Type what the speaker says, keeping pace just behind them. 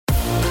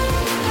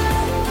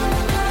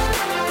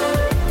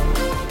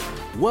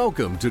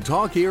Welcome to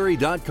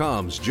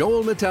TalkErie.com's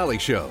Joel Natale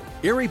Show,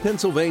 Erie,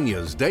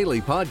 Pennsylvania's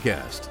daily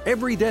podcast.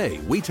 Every day,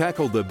 we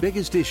tackle the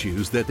biggest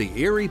issues that the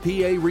Erie,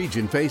 PA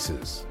region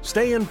faces.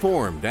 Stay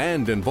informed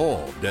and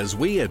involved as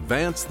we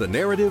advance the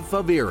narrative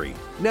of Erie.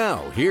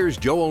 Now, here's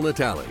Joel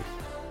Natale.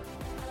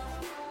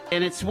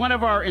 And it's one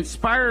of our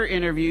Inspire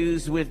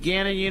interviews with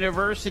Gannon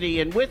University.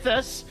 And with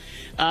us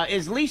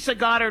is Lisa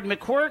Goddard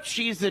McQuirk.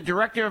 She's the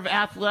Director of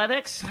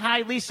Athletics.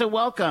 Hi, Lisa.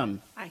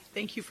 Welcome. Hi.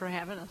 Thank you for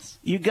having us.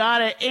 You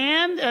got it.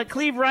 And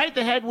Cleve Wright,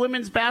 the head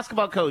women's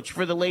basketball coach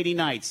for the Lady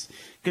Knights.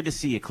 Good to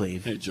see you,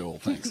 Cleve. Hey, Joel.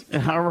 Thanks.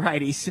 All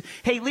righty.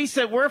 Hey,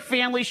 Lisa, we're a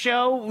family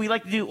show. We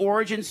like to do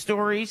origin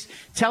stories.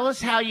 Tell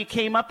us how you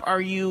came up.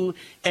 Are you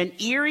an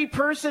Erie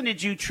person?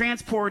 Did you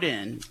transport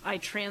in? I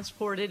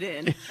transported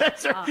in.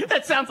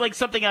 That sounds like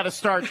something out of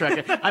Star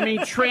Trek. I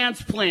mean,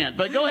 transplant.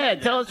 But go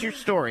ahead. Tell us your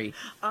story.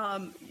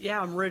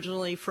 Yeah, I'm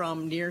originally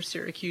from near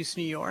Syracuse,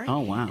 New York. Oh,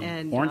 wow.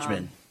 And,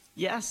 Orangeman.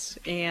 Yes.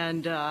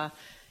 And,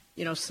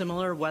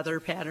 similar weather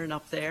pattern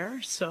up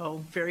there.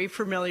 So very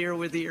familiar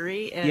with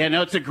Erie. And yeah,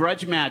 no, it's a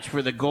grudge match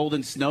for the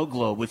Golden Snow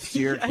Globe with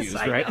Syracuse,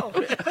 yes, right?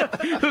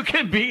 Who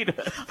can beat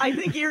us? I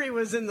think Erie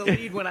was in the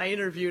lead when I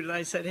interviewed, and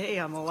I said, hey,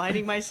 I'm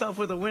aligning myself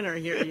with a winner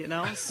here,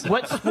 So.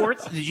 What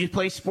sports? Did you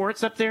play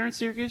sports up there in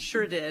Syracuse?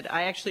 Sure did.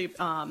 I actually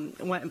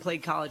went and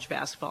played college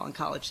basketball and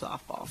college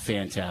softball.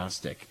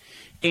 Fantastic.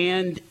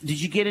 And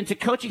did you get into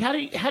coaching? How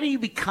do you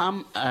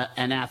become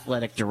an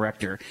athletic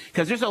director?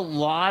 Because there's a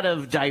lot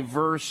of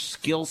diverse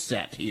skill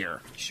set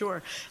here.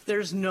 Sure.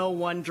 There's no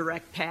one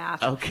direct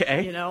path.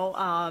 Okay.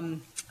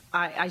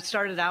 I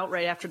started out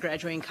right after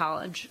graduating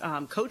college,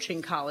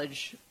 coaching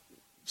college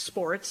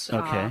sports,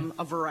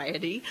 a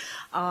variety,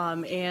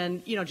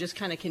 and just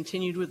kind of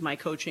continued with my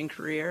coaching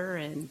career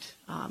and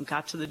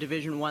got to the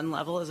Division I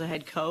level as a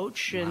head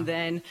coach. Wow. And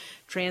then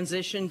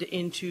transitioned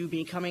into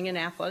becoming an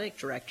athletic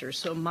director.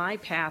 So my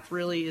path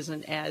really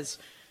isn't as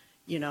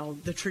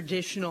the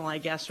traditional, I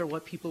guess, or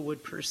what people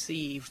would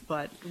perceive,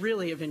 but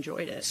really have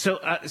enjoyed it. So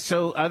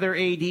other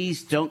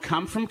ADs don't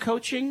come from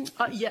coaching?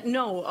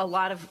 No, a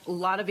lot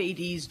of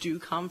ADs do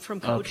come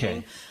from coaching.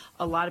 Okay.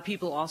 A lot of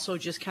people also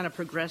just kind of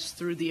progress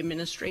through the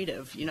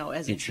administrative,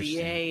 as a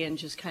GA and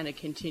just kind of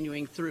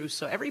continuing through.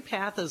 So every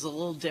path is a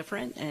little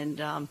different,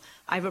 and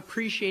I've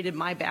appreciated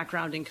my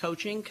background in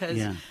coaching because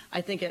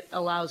I think it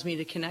allows me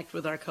to connect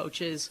with our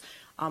coaches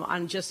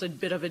on just a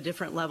bit of a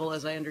different level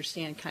as I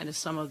understand kind of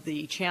some of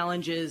the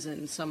challenges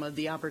and some of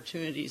the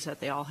opportunities that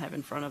they all have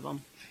in front of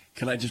them.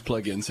 Can I just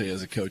plug in and say,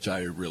 as a coach,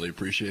 I really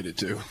appreciate it,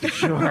 too.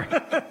 Sure.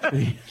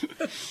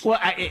 Well,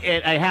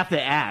 I have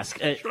to ask,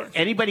 sure.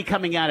 Anybody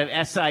coming out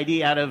of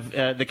SID, out of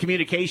the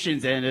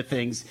communications end of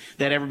things,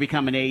 that ever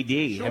become an AD?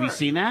 Sure. Have you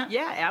seen that?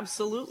 Yeah,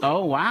 absolutely.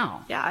 Oh,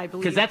 wow. Yeah, I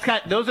believe.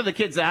 Because those are the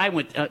kids that I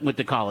went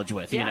to college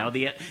with, yeah.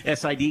 The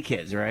SID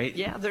kids, right?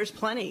 Yeah, there's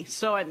plenty.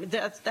 So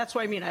that's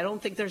what I mean. I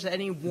don't think there's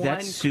any one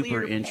That's super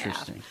clear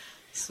interesting. Path.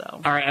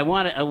 So. All right, I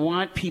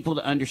want people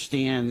to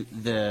understand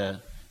the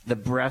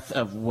breadth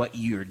of what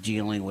you're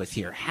dealing with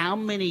here. How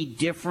many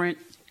different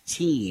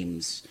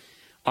teams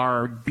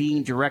are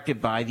being directed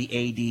by the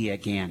AD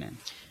at Gannon?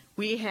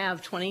 We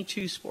have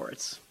 22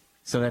 sports.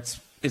 So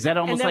is that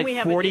almost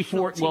like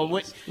 44? Well,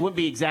 it wouldn't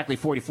be exactly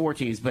 44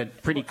 teams,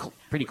 but pretty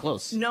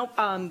close. Nope.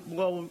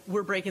 Well,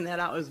 we're breaking that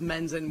out as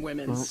men's and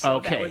women's. So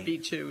okay. That would be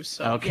two.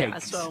 So, okay. Yeah,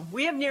 so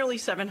we have nearly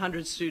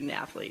 700 student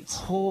athletes.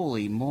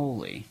 Holy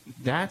moly.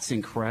 That's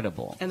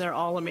incredible. And they're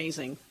all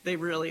amazing. They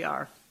really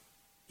are.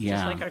 Yeah.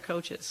 Just like our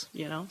coaches,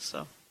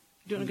 so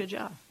doing a good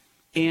job.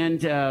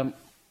 And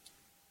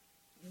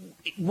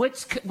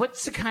what's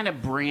the kind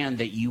of brand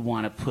that you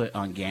want to put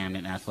on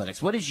Gannon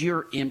Athletics? What is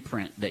your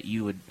imprint that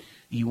you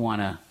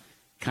want to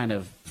kind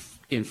of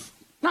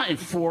not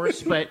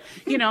enforce, but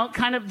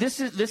kind of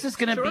this is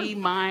going to sure. be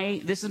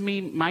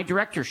my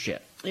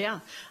directorship.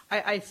 Yeah,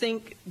 I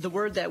think the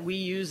word that we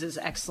use is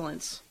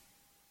excellence.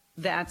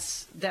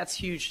 That's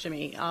huge to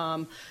me.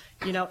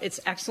 It's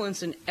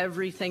excellence in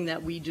everything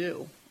that we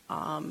do.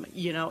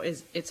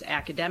 It's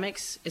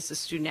academics, it's the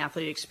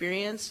student-athlete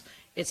experience,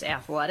 it's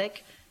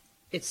athletic,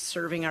 it's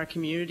serving our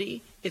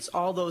community, it's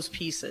all those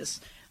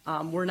pieces.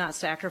 We're not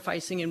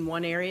sacrificing in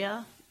one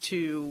area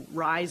to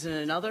rise in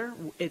another.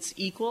 It's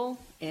equal,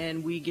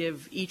 and we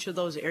give each of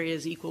those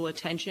areas equal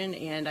attention,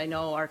 and I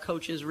know our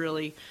coaches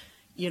really,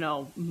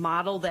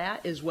 model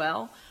that as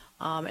well,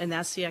 and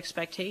that's the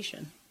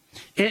expectation.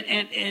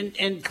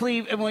 And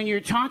Cleve, when you're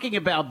talking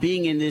about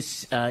being in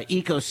this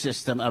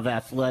ecosystem of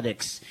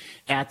athletics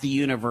at the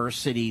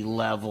university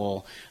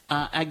level,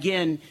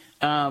 again,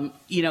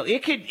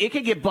 it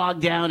could get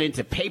bogged down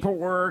into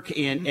paperwork,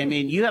 and I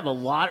mean, you have a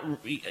lot.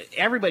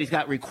 Everybody's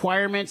got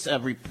requirements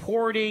of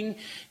reporting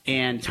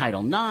and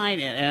Title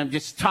IX, and I'm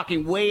just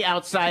talking way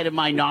outside of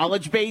my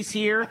knowledge base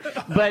here,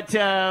 but.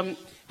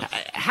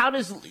 How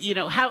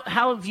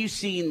have you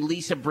seen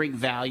Lisa bring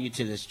value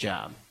to this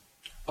job?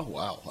 Oh,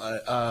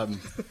 wow.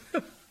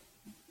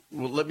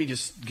 Well, let me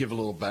just give a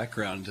little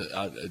background,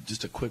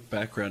 just a quick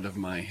background of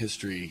my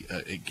history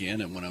at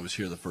Gannon. When I was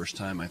here the first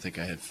time, I think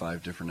I had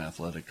 5 different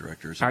athletic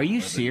directors. Are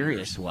you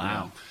serious? Years.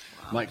 Wow.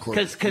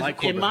 Because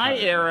in my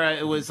era,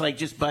 it was like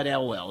just Bud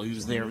Elwell. He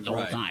was there the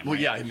whole time. Well,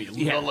 right? yeah, I mean,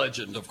 the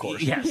legend, of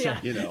course. Yes. Yeah.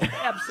 You know.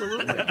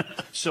 Absolutely.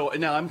 So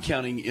now I'm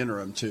counting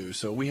interim too.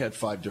 So we had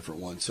 5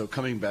 different ones. So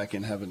coming back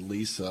and having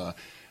Lisa,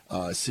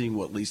 seeing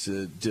what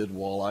Lisa did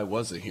while I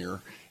wasn't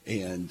here,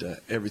 and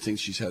everything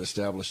she's had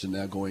established, and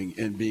now going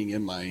and being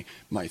in my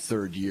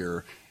 3rd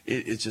year,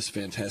 it's just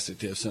fantastic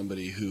to have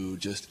somebody who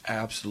just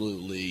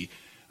absolutely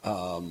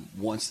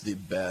wants the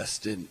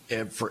best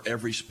for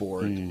every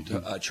sport,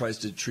 tries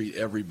to treat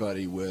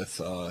everybody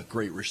with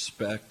great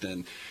respect,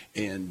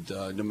 and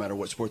no matter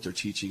what sport they're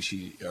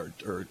teaching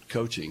or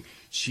coaching,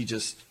 she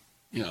just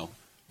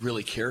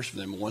really cares for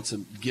them, wants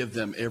to give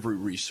them every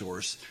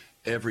resource,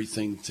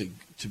 everything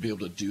to be able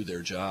to do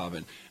their job,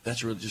 and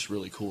that's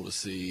really cool to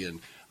see.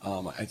 And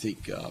I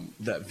think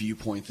that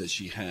viewpoint that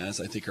she has,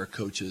 I think our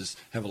coaches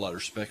have a lot of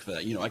respect for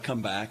that. I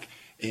come back,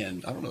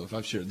 and I don't know if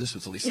I've shared this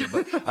with Lisa,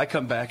 but I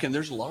come back and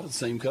there's a lot of the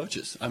same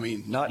coaches. I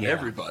mean, not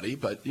everybody,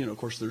 but of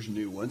course there's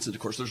new ones, and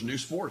of course there's new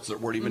sports that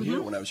weren't even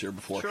here when I was here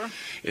before. Sure.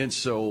 And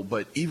so,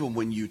 but even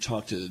when you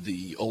talk to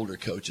the older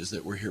coaches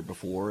that were here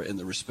before and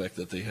the respect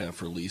that they have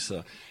for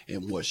Lisa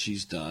and what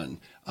she's done,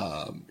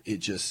 it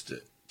just,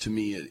 to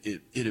me,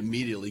 it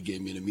immediately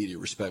gave me an immediate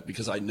respect,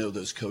 because I know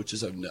those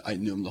coaches. I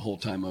knew them the whole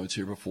time I was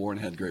here before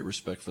and had great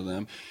respect for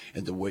them,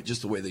 and the way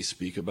they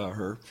speak about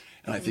her.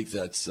 And I think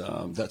that's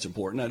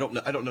important. I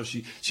don't know.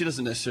 She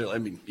doesn't necessarily. I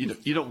mean,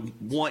 you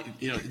don't want.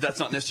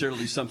 That's not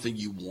necessarily something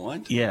you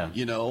want. Yeah.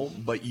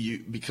 But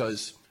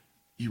because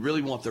you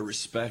really want their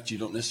respect. You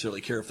don't necessarily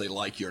care if they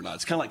like you or not.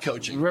 It's kind of like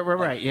coaching.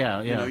 Right.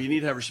 Yeah. You need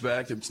to have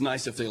respect. It's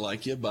nice if they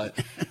like you, but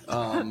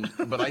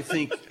I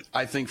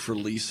think for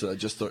Lisa,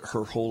 just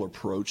her whole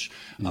approach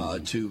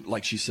to,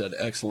 like she said,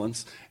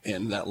 excellence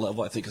and that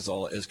level, I think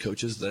as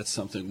coaches, that's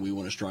something we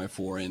want to strive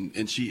for.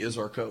 And she is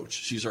our coach.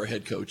 She's our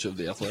head coach of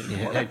the athletic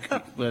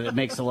department. Well, it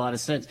makes a lot of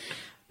sense.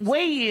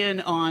 Weigh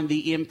in on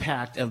the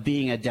impact of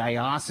being a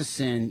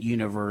diocesan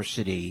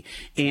university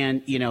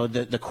and,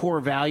 the core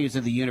values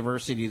of the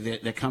university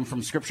that come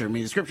from Scripture. I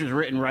mean, the Scripture is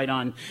written right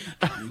on,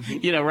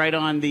 right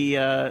on the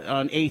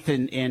on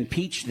 8th and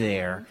Peach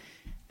there.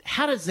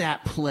 How does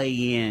that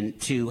play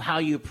into how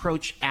you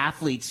approach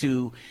athletes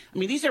who,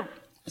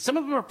 some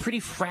of them are pretty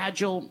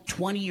fragile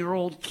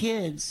 20-year-old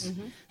kids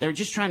that are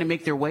just trying to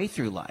make their way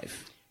through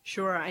life?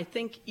 Sure. I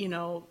think,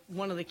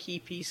 one of the key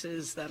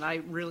pieces that I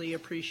really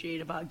appreciate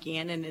about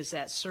Gannon is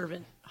that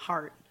servant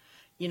heart,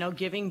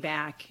 giving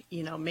back,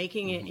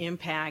 making an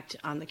impact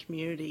on the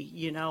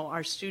community.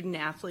 Our student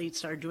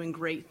athletes are doing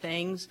great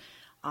things.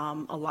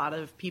 A lot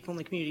of people in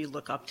the community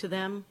look up to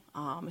them,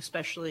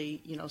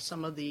 especially,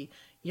 some of the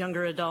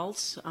younger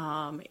adults.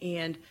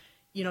 And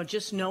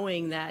just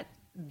knowing that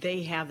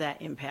they have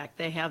that impact,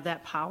 they have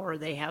that power,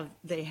 they have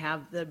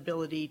the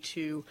ability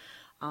to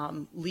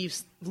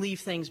leave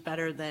things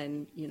better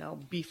than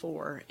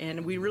before,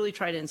 and we really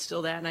try to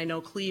instill that. And I know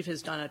Cleve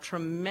has done a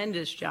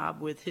tremendous job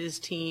with his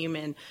team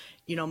and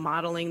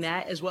modeling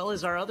that, as well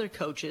as our other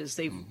coaches.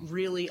 They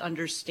really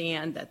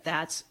understand that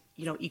that's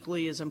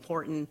equally as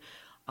important.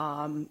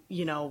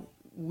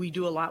 We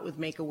do a lot with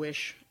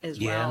Make-A-Wish as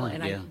well,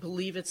 and I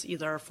believe it's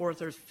either our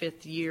 4th or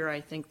 5th year, I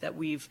think, that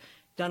we've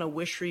done a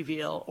wish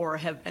reveal or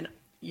have been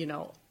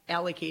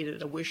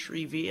allocated a wish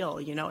reveal,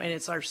 and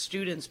it's our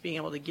students being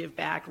able to give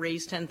back,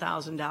 raise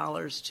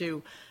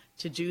 $10,000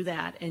 to do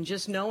that. And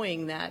just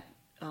knowing that,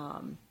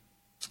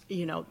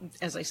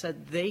 as I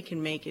said, they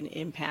can make an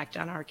impact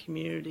on our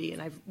community.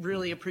 And I've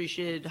really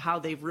appreciated how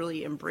they've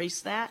really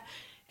embraced that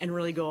and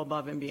really go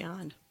above and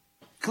beyond.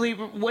 Cleve,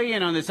 weigh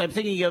in on this. I'm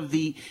thinking of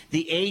the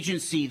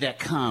agency that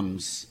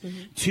comes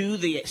to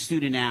the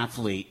student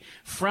athlete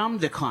from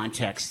the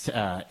context,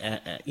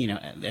 at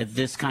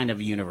this kind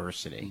of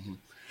university.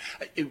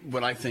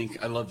 What I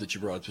think, I love that you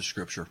brought up the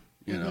Scripture.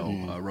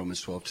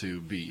 Romans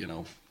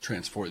 12:2,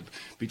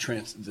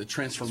 the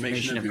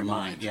transformation of your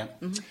mind. Yeah.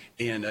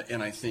 And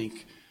I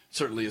think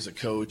certainly as a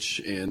coach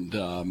and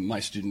my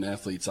student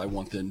athletes, I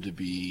want them to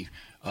be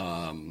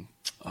to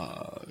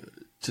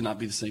not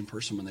be the same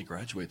person when they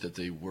graduate that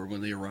they were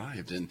when they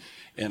arrived. And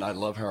I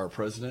love how our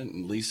president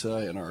and Lisa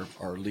and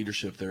our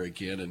leadership there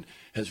again and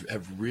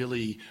have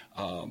really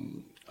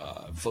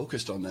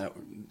focused on that.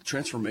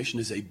 Transformation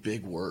is a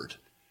big word.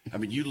 I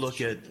mean, you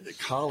look at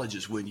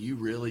colleges when you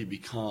really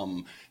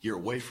you're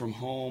away from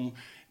home.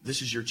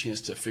 This is your chance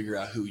to figure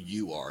out who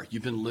you are.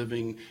 You've been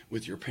living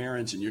with your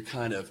parents and you're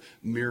kind of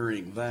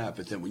mirroring that.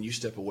 But then when you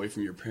step away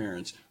from your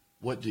parents,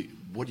 what do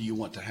you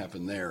want to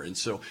happen there? And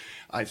so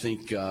I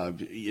think,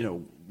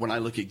 when I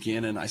look at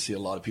Gannon, I see a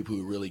lot of people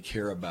who really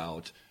care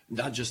about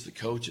not just the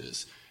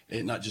coaches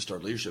and not just our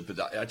leadership,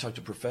 but I talk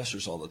to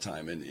professors all the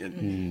time.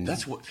 And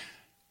that's what,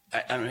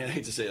 I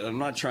hate to say it. I'm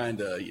not trying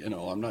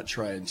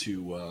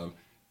to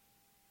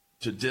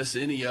to diss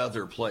any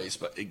other place,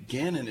 but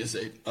Gannon is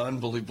an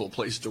unbelievable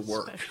place to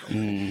work.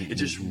 It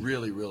just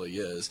really, really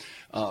is,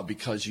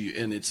 because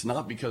and it's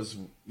not because,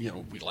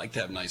 we like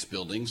to have nice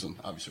buildings, and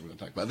obviously we're going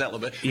to talk about that a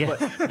little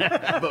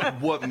bit, but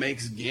what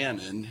makes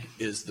Gannon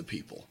is the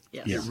people.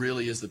 Yes. It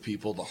really is the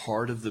people, the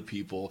heart of the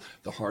people,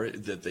 the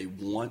heart that they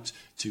want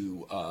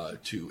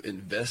to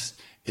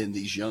invest in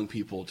these young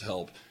people to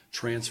help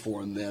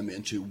transform them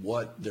into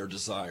what their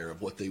desire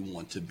of what they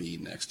want to be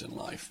next in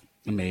life.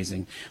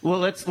 Amazing. Well,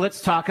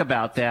 let's talk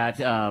about that.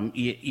 I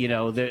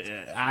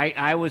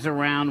was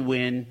around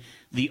when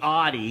the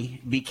Audi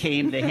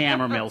became the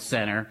Hammermill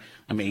Center.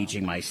 I'm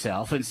aging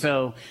myself, and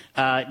so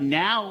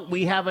now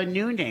we have a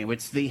new name.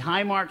 It's the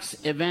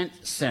Highmarks Event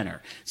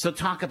Center. So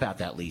talk about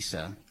that,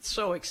 Lisa.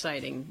 So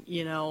exciting,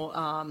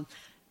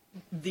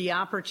 the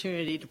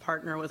opportunity to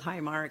partner with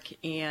Highmark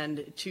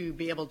and to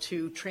be able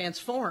to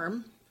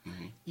transform,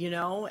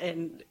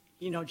 and.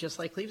 Just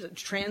like Cleve said,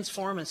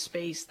 transform a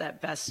space that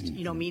best,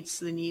 meets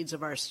the needs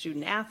of our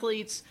student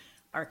athletes,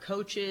 our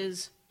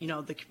coaches,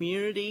 the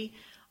community,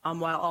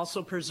 while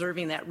also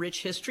preserving that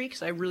rich history.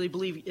 Because I really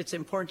believe it's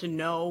important to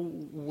know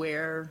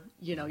where,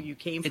 you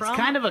came from. It's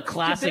kind of a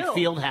classic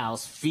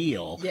Fieldhouse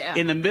feel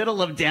in the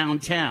middle of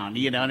downtown.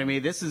 You know what I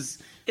mean?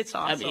 It's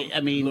awesome.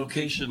 I mean,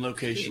 location.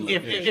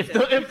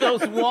 If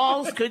those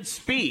walls could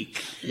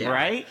speak,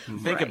 right?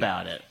 Think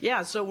about it.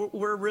 Yeah, so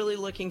we're really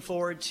looking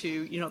forward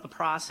to, the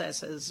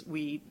process as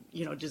we,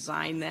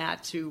 design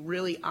that to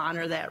really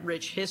honor that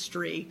rich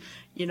history,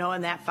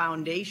 and that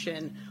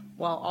foundation,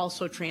 while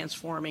also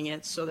transforming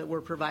it so that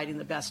we're providing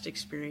the best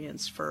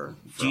experience for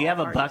Do you have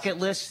a parties. bucket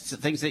list,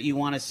 things that you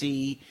want to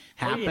see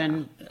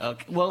happen?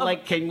 Okay. Well,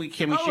 can we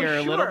share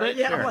a little bit?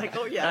 Yeah, sure. I'm like,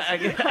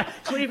 yes.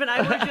 Cleve and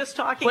I were just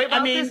talking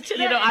about this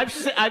today.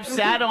 I've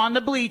sat on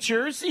the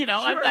bleachers. Sure.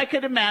 I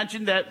could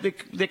imagine that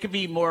there could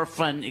be more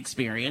fun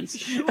experience.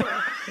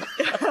 Sure.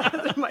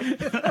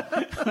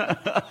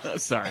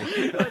 Sorry.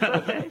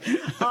 Okay.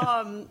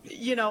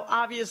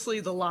 Obviously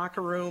the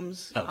locker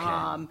rooms,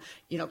 okay.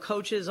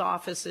 Coaches'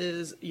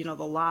 offices, the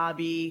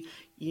lobby,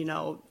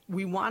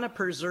 we want to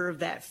preserve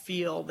that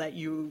feel that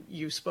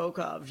you spoke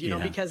of,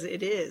 because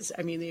it is.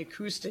 I mean, the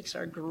acoustics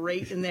are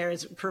great in there.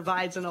 It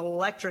provides an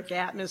electric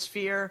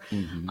atmosphere.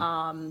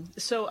 Mm-hmm.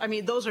 So, I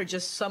mean, those are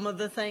just some of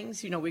the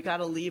things, we got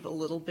to leave a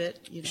little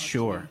bit,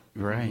 Sure.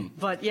 Right.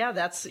 But yeah,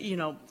 that's,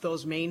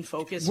 those main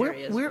focus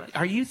areas.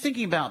 Are you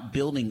thinking about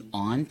building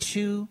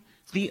onto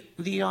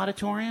the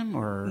auditorium,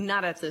 or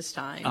not at this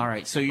time? All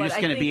right, so you're just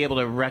going to be able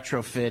to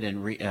retrofit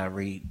and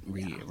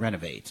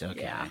renovate. Okay.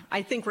 Yeah,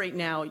 I think right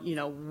now,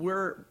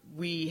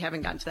 we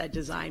haven't gotten to that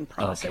design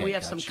process. Okay, we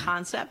have some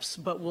concepts,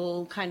 but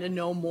we'll kind of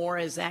know more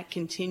as that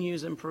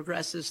continues and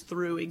progresses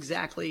through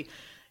exactly,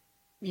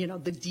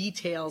 the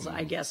details,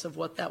 I guess, of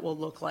what that will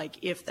look like,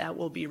 if that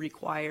will be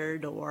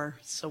required,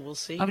 so we'll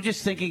see. I'm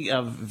just thinking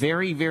of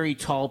very, very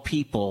tall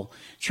people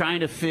trying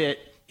to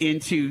fit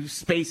into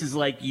spaces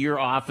like your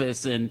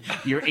office and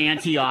your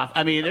office.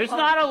 I mean, there's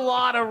not a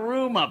lot of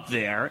room up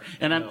there,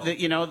 and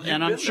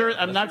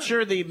I'm not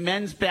sure the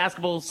men's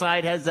basketball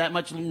side has that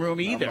much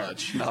room either.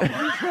 Not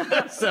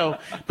much. So,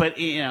 but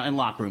in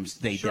locker rooms,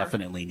 they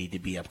definitely need to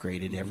be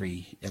upgraded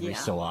every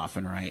so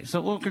often, right? So,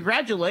 well,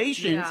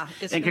 congratulations,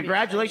 and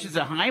congratulations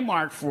to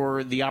Highmark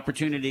for the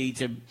opportunity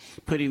to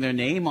putting their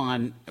name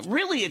on.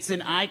 Really, it's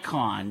an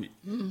icon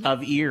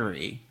of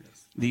Erie.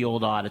 The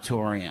old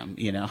auditorium,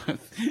 I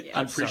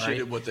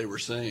appreciated what they were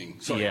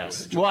saying. Sorry,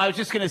 yes. Well, I was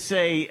just going to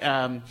say,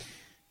 I'm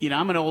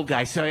an old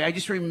guy, so I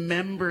just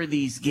remember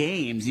these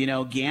games,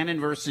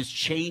 Gannon versus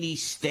Cheney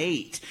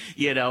State,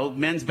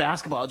 men's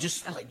basketball,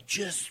 just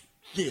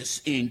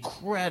this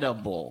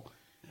incredible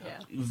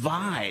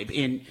vibe.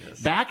 And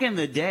back in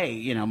the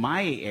day,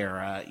 my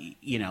era,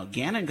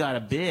 Gannon got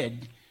a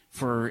bid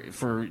for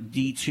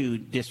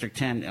D2 District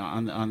 10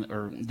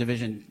 or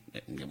Division,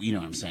 you know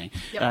what I'm saying,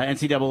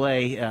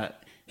 NCAA.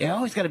 They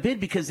always got a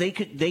bid because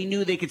they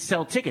knew they could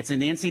sell tickets,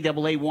 and the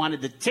NCAA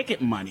wanted the ticket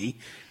money.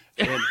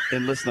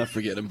 And let's not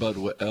forget, in Bud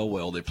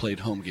Elwell, they played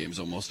home games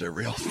almost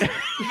every all-star.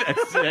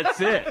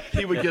 That's it.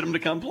 He would get them to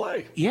come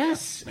play.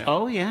 Yes. Yeah.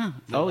 Oh, yeah.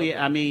 Oh,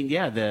 yeah. I mean,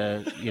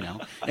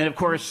 and of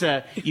course,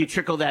 you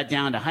trickle that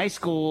down to high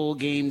school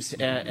games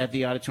at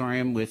the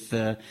auditorium with,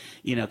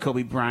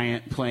 Kobe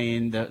Bryant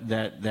playing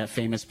that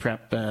famous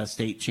prep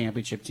state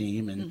championship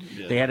team. And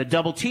they had to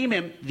double team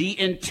him the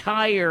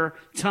entire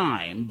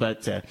time.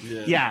 But,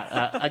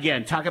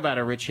 again, talk about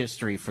a rich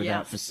history for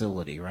that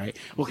facility, right?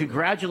 Well,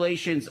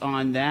 congratulations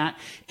on that.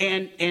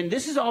 And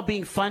this is all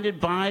being funded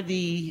by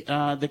the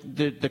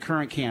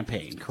current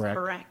campaign, correct?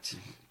 Correct.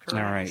 All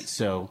right.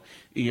 So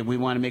we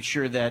want to make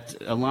sure that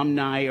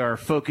alumni are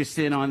focused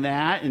in on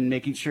that and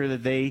making sure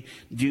that they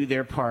do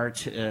their part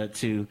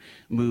to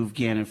move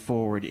Gannon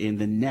forward in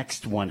the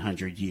next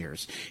 100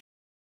 years.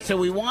 So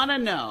we want to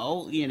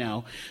know,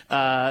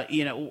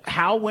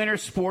 how winter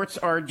sports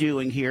are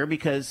doing here,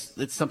 because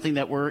it's something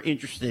that we're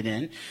interested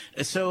in.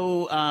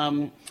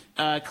 So,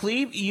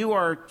 Cleve, you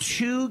are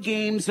 2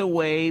 games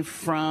away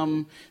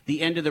from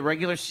the end of the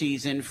regular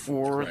season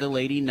for the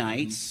Lady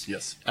Knights.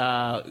 Yes.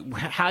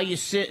 How you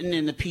sitting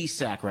in the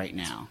PSAC right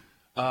now?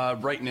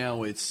 Right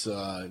now, it's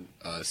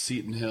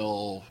Seton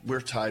Hill.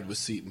 We're tied with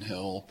Seton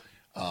Hill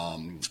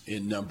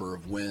in number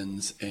of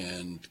wins,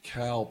 and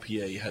Cal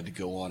PA had to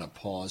go on a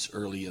pause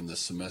early in this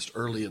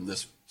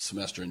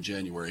semester in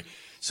January,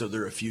 so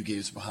they're a few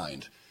games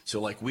behind.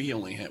 So, like, we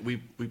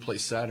play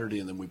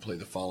Saturday and then we play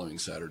the following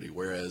Saturday,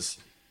 whereas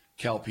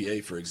Cal PA,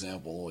 for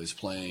example, is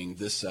playing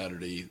this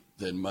Saturday,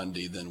 then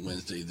Monday, then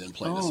Wednesday, then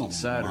playing us on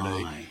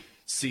Saturday. My.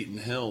 Seton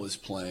Hill is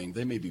playing.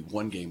 They may be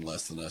 1 game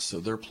less than us, so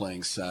they're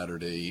playing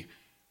Saturday,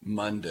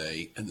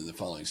 Monday, and then the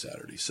following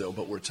Saturday. So,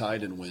 but we're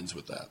tied in wins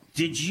with that.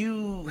 Did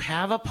you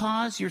have a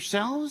pause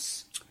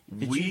yourselves?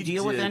 Did you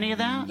deal with any of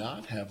that? We did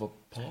not have a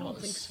pause. I don't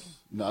think so.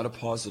 Not a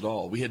pause at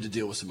all. We had to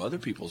deal with some other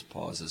people's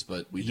pauses,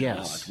 but we did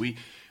not.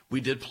 We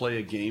did play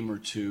a game or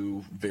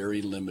 2,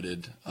 very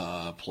limited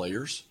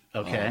players.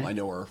 Okay. I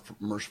know our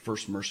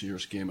first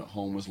Mercyhurst game at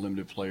home was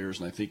limited players,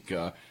 and I think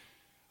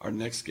our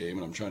next game,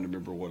 and I'm trying to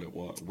remember where it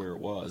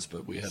was,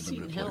 but we had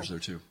limited players there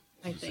too.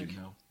 I think.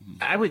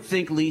 I would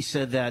think,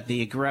 Lisa, that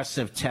the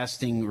aggressive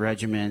testing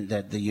regimen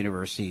that the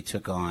university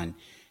took on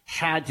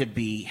had to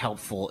be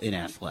helpful in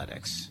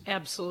athletics.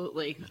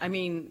 Absolutely. I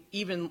mean,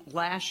 even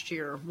last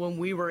year when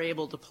we were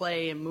able to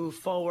play and move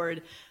forward,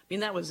 I mean,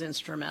 that was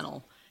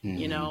instrumental.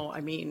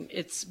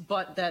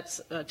 But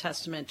that's a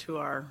testament to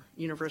our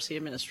university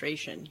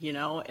administration.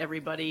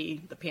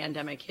 Everybody, the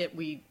pandemic hit,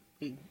 we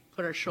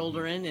put our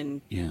shoulder in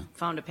and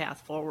found a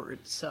path forward.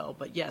 So,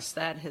 but yes,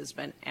 that has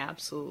been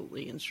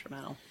absolutely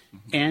instrumental.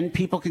 And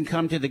people can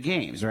come to the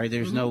games, right?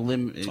 There's no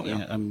limit.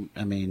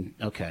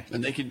 Okay.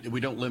 And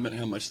we don't limit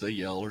how much they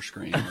yell or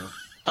scream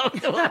or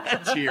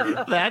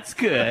cheer. That's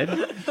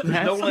good.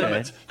 No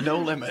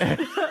limit.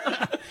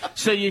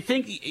 So you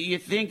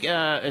think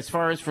as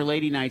far as for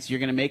Lady Knights, you're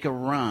going to make a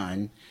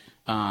run,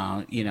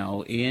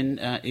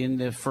 in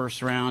the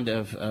first round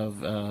of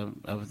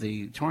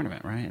the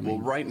tournament, right?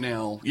 Right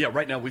now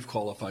we've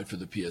qualified for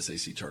the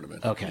PSAC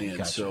tournament. Okay, and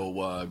gotcha.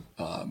 So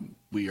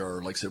we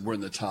are, like I said, we're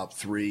in the top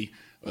 3.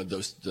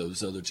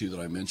 Those other 2 that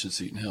I mentioned,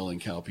 Seton Hill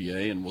and Cal PA,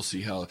 and we'll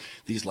see how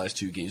these last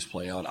 2 games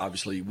play out.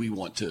 Obviously, we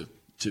want to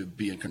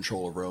be in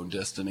control of our own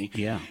destiny,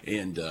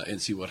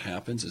 and see what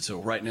happens. And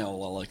so right now,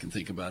 all I can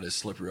think about is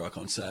Slippery Rock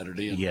on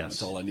Saturday, and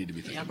that's all I need to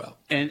be thinking about.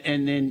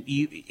 And then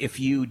if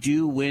you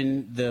do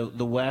win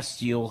the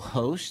West, you'll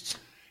host.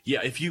 Yeah,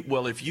 if you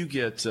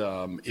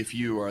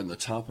are in the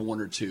top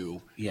 1 or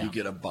 2, you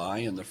get a bye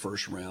in the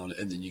first round,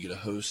 and then you get to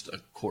host a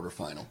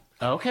quarterfinal.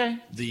 Okay.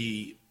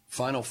 The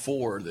Final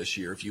 4 this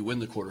year, if you win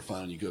the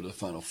quarterfinal, you go to the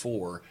Final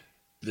 4.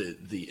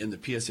 In the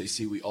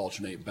PSAC, we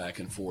alternate back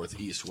and forth,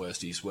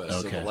 east-west, east-west.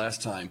 Okay. So the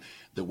last time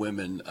the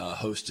women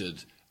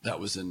hosted, that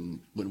was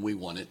when we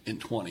won it in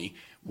 20.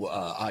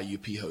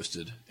 IUP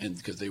hosted, and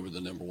because they were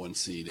the number 1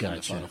 seed in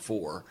the Final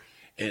 4.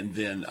 And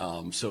then,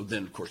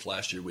 of course,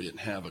 last year we didn't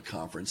have a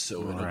conference,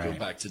 so it'll go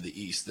back to the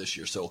East this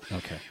year. So,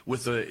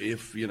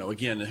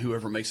 again,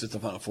 whoever makes it to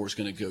the Final 4 is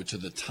going to go to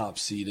the top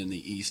seed in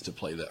the East to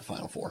play that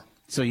Final 4.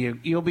 So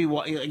you'll be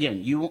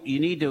again. You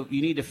need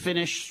to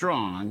finish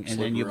strong, and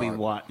then you'll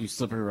be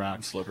Slippery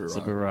Rock.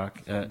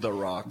 The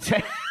Rock.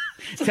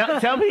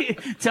 Tell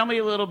me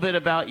a little bit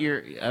about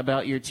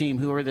your team.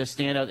 Who are the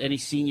standout? Any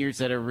seniors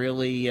that are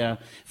really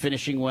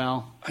finishing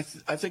well?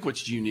 I think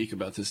what's unique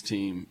about this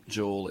team,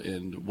 Joel,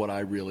 and what I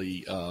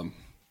really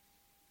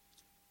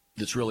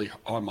that's really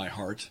on my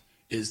heart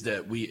is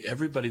that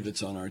everybody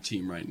that's on our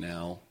team right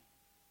now,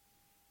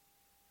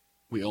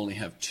 we only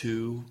have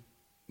 2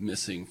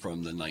 missing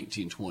from the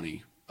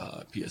 1920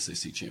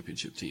 PSAC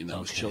championship team. That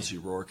was Chelsea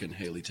Rourke and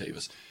Haley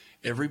Tavis.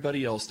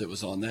 Everybody else that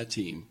was on that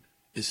team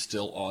is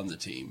still on the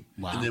team.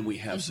 Wow. And then we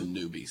have some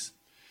newbies.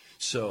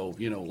 So,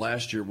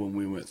 last year when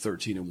we went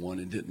 13-1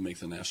 and didn't make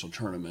the national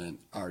tournament,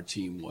 our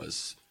team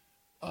was,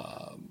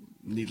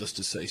 needless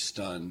to say,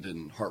 stunned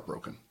and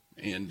heartbroken.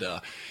 And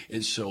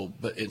so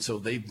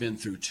they've been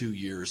through 2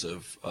 years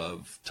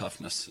of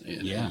toughness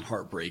and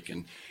heartbreak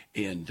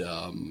and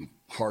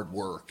hard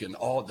work and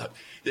all that,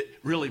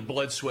 really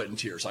blood, sweat, and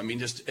tears. I mean,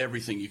 just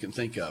everything you can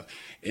think of.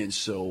 And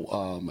so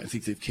I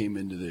think they've came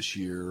into this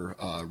year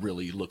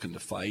really looking to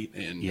fight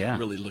and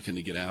really looking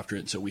to get after it.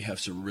 And so we have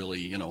some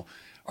really,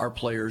 our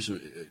players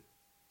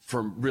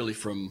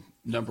from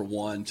number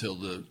 1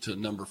 to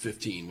number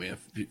 15. We have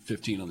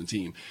 15 on the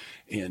team,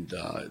 and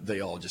they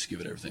all just give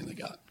it everything they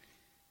got.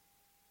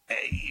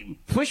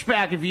 Push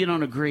back if you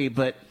don't agree,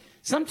 but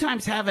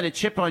sometimes having a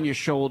chip on your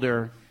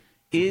shoulder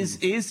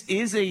is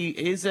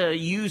a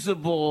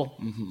usable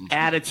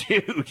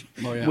attitude.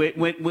 Oh, yeah.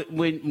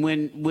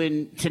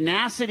 When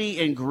tenacity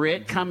and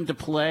grit come to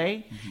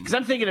play, because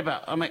I'm thinking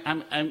about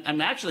I'm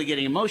actually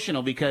getting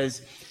emotional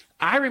because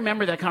I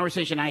remember that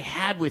conversation I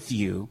had with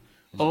you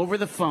over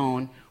the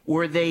phone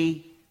where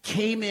they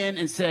came in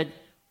and said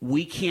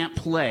we can't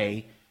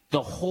play.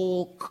 The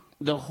whole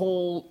the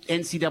whole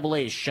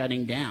NCAA is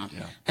shutting down.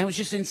 Yeah. And it was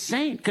just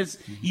insane because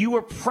you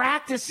were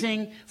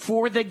practicing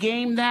for the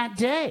game that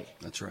day.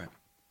 That's right.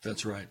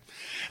 That's right.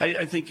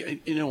 I think,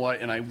 you know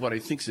what, and what I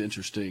think is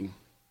interesting,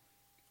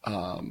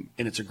 and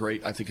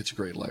I think it's a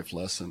great life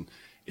lesson,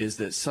 is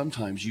that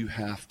sometimes you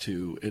have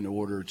to, in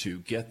order to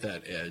get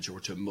that edge or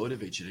to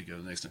motivate you to go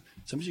to the next time,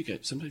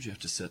 sometimes you have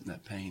to sit in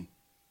that pain.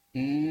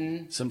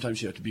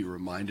 Sometimes you have to be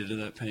reminded of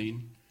that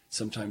pain.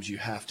 Sometimes you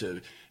have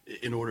to,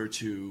 in order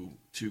to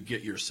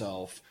get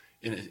yourself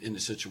in a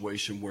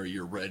situation where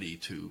you're ready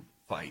to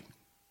fight.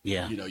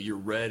 Yeah. You're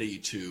ready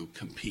to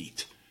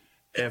compete.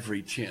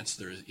 Every chance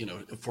there's,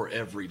 for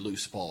every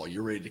loose ball,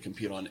 you're ready to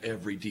compete on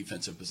every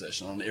defensive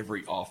possession, on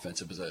every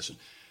offensive possession.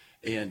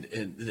 And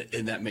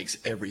that makes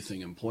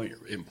everything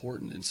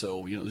important. And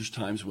so, there's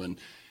times when,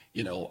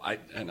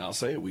 I'll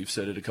say it, we've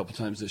said it a couple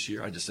times this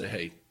year. I just say,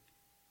 hey,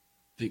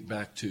 think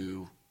back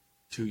to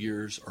 2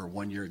 years or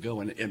 1 year ago.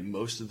 And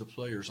most of the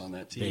players on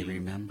that team, they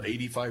remember.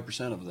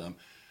 85% of them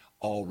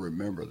all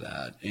remember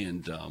that.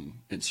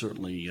 And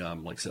certainly,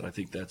 like I said, I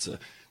think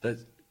that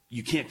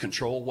you can't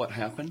control what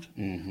happened,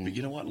 but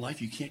you know what? In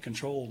life, you can't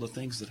control the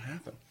things that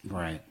happen.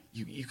 Right.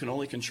 You can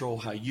only control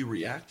how you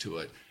react to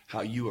it,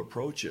 how you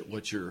approach it,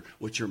 what your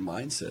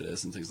mindset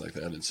is, and things like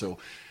that. And so,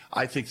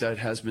 I think that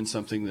has been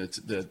something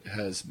that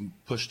has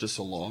pushed us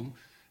along,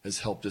 has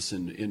helped us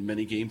in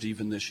many games,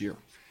 even this year.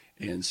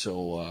 And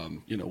so,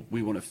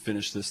 we want to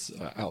finish this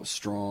out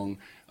strong,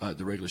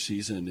 the regular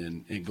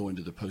season, and go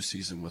into the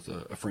postseason with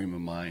a frame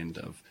of mind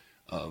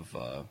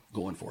of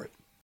going for it.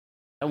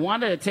 I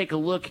wanted to take a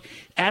look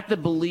at the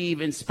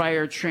Believe,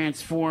 Inspire,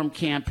 Transform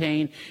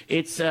campaign.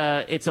 It's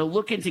a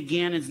look into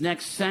Gannon's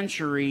next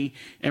century,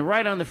 and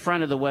right on the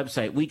front of the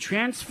website, we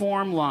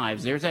transform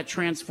lives. There's that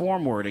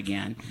transform word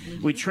again.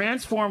 We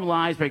transform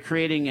lives by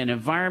creating an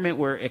environment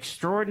where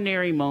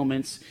extraordinary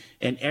moments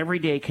and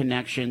everyday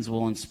connections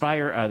will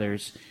inspire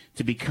others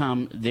to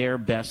become their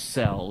best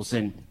selves.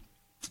 And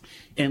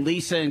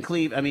Lisa and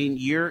Cleve, I mean,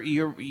 you're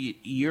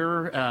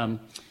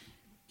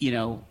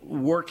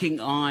working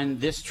on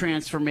this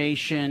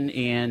transformation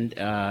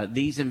and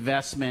these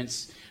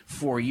investments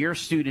for your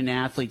student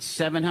athletes,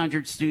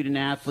 700 student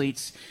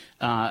athletes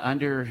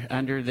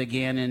under the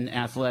Gannon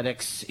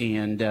Athletics.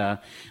 And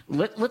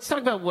let's talk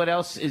about what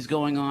else is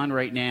going on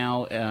right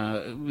now.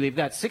 They've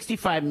got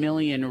 $65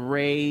 million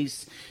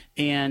raised.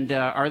 And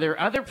are there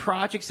other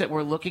projects that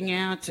we're looking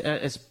at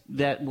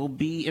that will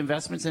be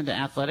investments into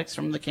athletics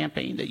from the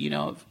campaign that you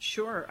know of?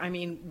 Sure. I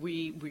mean,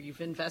 we've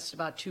invested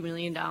about $2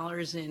 million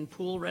in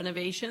pool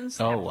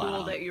renovations. Oh, that wow.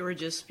 Pool that you were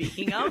just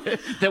speaking of.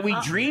 That we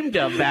dreamed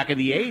of back in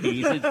the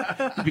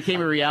 80s. It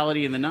became a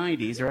reality in the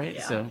 90s, right?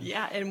 Yeah,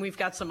 yeah, and we've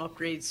got some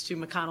upgrades to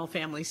McConnell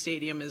Family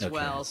Stadium as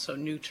well, so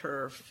new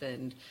turf.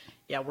 And,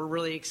 yeah, we're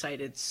really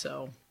excited.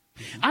 So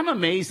I'm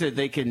amazed that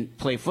they can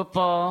play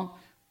football,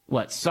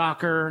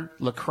 soccer,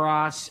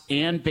 lacrosse,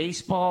 and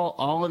baseball,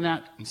 all in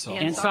that, and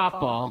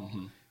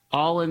softball,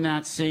 all in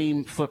that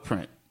same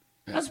footprint.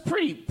 Yeah. That's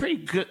pretty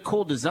good,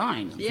 cool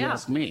design, if you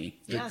ask me.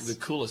 The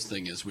coolest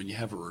thing is when you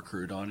have a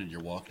recruit on and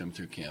you're walking them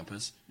through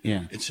campus,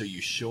 and so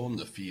you show them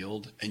the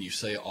field and you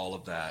say all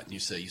of that, and you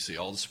see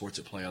all the sports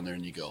that play on there,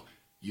 and you go,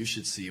 you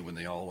should see when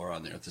they all are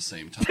on there at the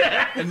same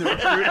time. And the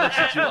recruit looks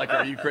at you like,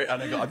 are you crazy?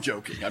 And I go, I'm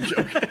joking.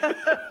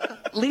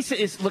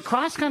 Lisa, is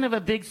lacrosse kind of a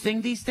big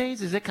thing these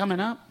days? Is it coming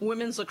up?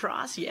 Women's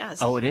lacrosse,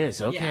 yes. Oh, it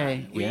is?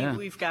 Okay. Yeah.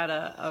 We've got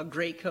a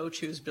great coach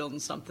who's building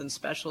something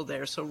special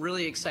there, so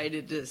really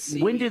excited to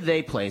see. When did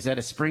they play? Is that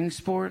a spring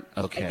sport?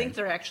 Okay. I think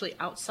they're actually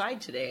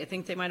outside today. I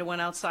think they might have went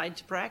outside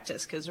to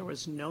practice because there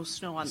was no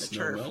snow on the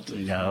turf.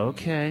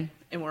 Okay.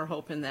 And we're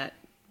hoping that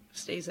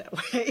stays that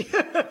way.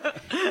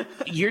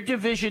 You're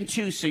Division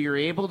II, so you're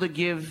able to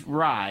give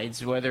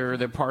rides, whether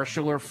they're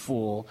partial or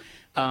full,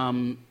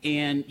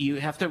 and you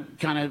have to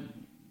kind of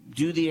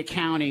do the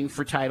accounting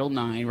for Title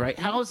IX, right?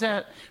 How does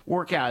that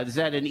work out? Is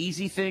that an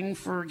easy thing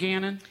for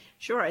Gannon?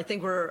 Sure. I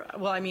think we're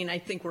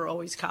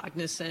always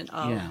cognizant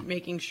of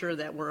making sure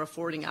that we're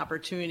affording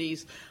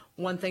opportunities.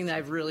 One thing that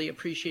I've really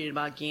appreciated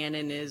about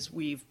Gannon is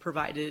we've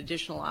provided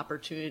additional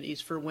opportunities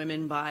for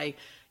women by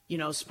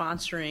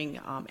sponsoring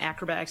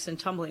acrobatics and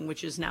tumbling,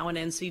 which is now an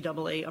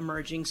NCAA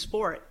emerging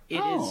sport. It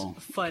is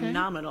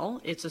phenomenal.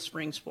 Okay. It's a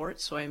spring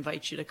sport, so I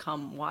invite you to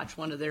come watch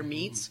one of their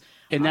meets.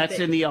 And that's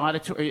in the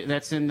auditorium.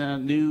 That's in the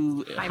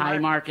new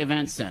Highmark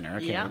Event Center.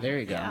 Okay, there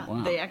you go. Yeah.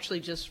 Wow. They actually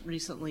just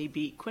recently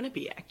beat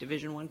Quinnipiac,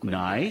 Division I Quinnipiac.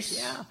 Nice.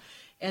 Yeah.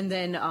 And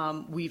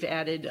then we've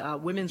added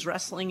women's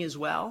wrestling as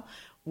well,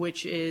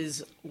 which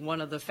is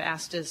one of the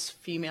fastest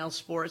female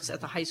sports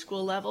at the high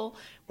school level.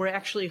 We're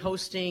actually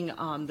hosting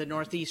the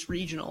Northeast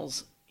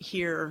Regionals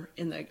here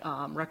in the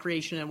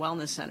Recreation and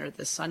Wellness Center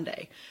this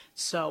Sunday.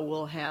 So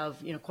we'll have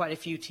quite a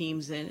few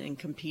teams in and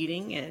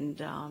competing,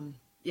 and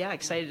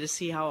excited to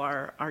see how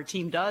our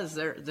team does.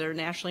 They're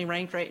nationally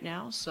ranked right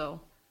now, so.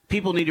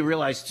 People need to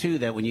realize, too,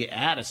 that when you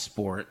add a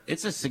sport,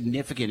 it's a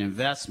significant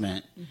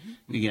investment.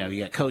 Mm-hmm.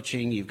 You got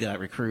coaching, you've got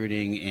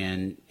recruiting,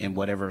 and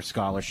whatever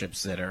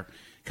scholarships that are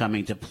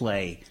coming to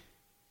play.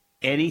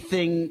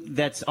 anything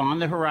that's on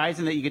the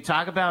horizon that you could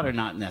talk about, or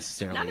not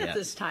necessarily Not yet? at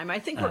this time. I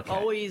think we're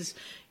always,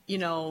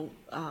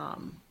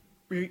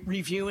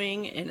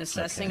 reviewing and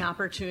assessing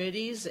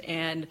opportunities.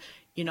 And,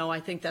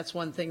 I think that's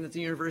one thing that the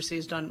university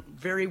has done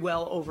very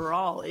well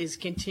overall is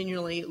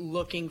continually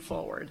looking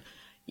forward,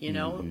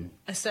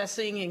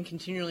 assessing and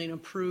continually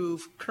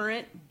improve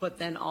current, but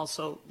then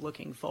also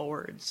looking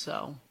forward.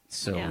 So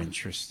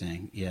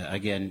Interesting. Yeah.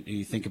 Again,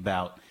 you think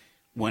about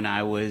when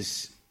I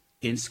was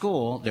in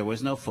school, there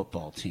was no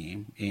football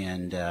team.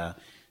 And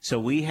so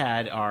we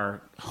had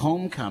our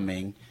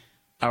homecoming,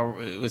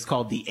 it was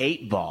called the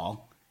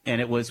 8-ball. And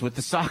it was with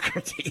the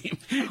soccer team,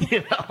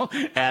 and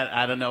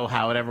I don't know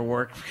how it ever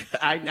worked.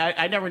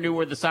 I never knew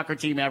where the soccer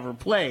team ever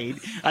played.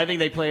 I think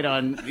they played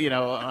on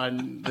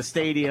the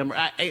stadium.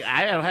 I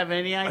don't have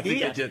any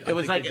idea. I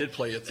think they did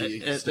play at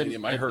the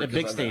stadium. I heard a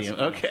big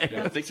stadium. Okay,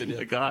 yeah, I think they did.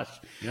 Oh, gosh.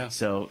 Yeah.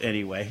 So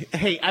anyway,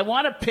 hey, I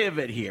want to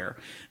pivot here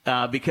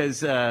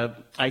because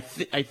I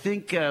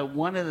think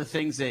one of the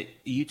things that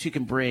you two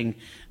can bring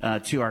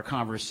to our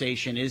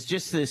conversation is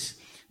just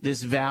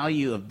this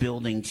value of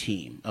building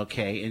team,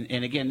 okay?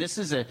 And again, this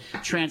is a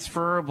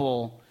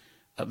transferable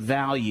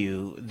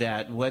value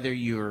that whether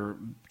you're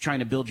trying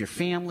to build your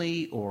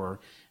family or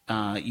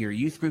your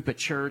youth group at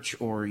church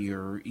or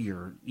your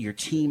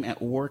team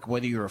at work,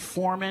 whether you're a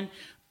foreman,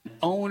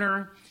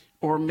 owner,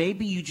 or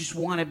maybe you just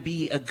want to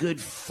be a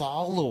good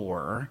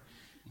follower,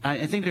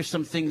 I think there's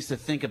some things to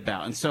think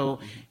about. And so,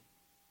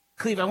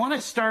 Cleve, I want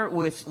to start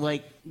with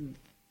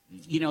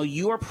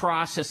your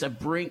process of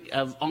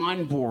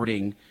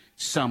onboarding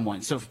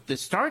someone. So this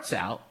starts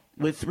out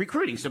with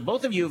recruiting. So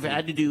both of you have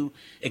had to do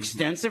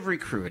extensive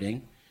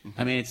recruiting.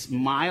 I mean, it's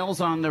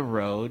miles on the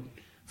road,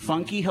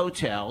 funky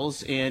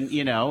hotels, and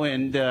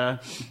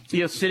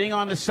sitting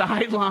on the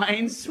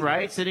sidelines,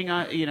 right? Sitting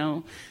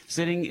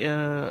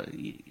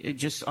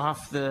just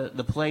off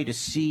the play to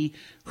see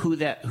who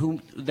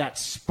that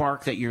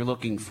spark that you're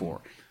looking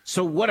for.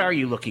 So what are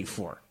you looking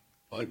for?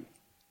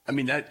 I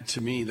mean, that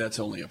to me, that's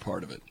only a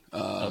part of it.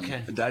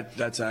 Okay.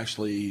 That's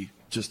actually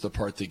just the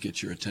part that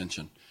gets your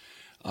attention.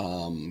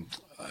 When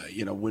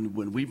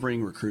we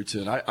bring recruits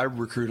in, I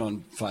recruit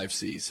on 5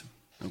 C's.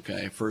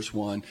 Okay. First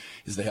one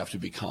is they have to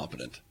be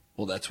competent.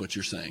 Well, that's what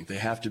you're saying. They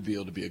have to be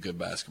able to be a good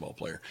basketball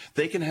player.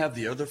 They can have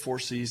the other 4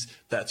 C's.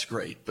 That's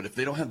great. But if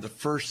they don't have the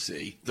first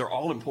C, they're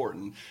all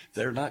important.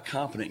 They're not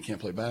competent and can't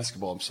play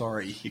basketball. I'm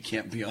sorry, you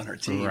can't be on our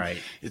team. Right.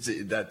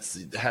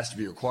 It has to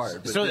be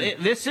required. But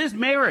this is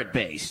merit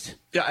based.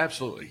 Yeah,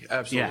 absolutely.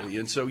 Yeah.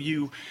 And so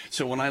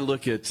when I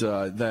look at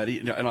that,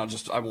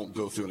 and I won't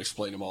go through and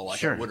explain them all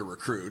like I would a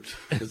recruit,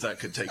 because that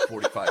could take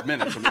 45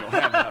 minutes, and we don't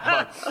have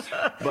that.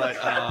 But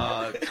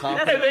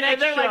confident.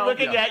 And they're like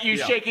looking at you,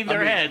 shaking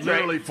their heads,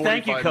 right?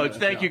 Thank you, Coach.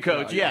 Thank you,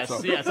 Coach. Yes,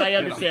 I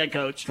understand,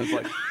 Coach.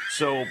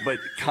 But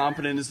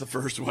competent is the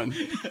first one.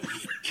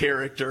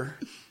 Character,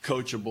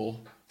 coachable,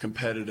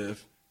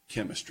 competitive,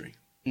 chemistry.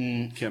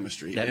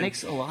 Chemistry. That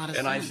makes a lot of sense.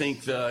 And I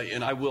think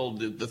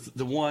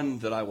the one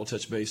that I will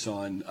touch base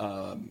on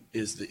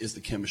is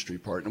the chemistry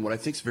part. And what I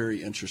think is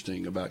very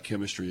interesting about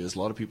chemistry is a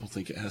lot of people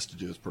think it has to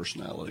do with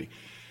personality.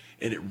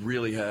 And it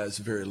really has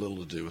very little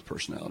to do with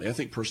personality. I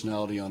think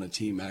personality on a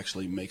team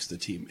actually makes the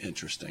team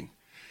interesting.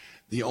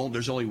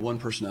 There's only one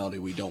personality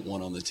we don't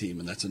want on the team,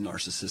 and that's a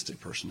narcissistic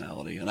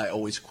personality. And I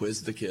always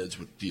quiz the kids,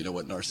 do you know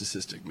what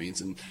narcissistic means?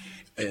 And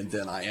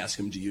then I ask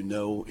them, do you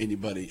know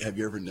anybody, have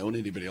you ever known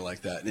anybody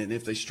like that? And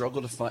if they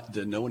struggle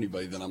to know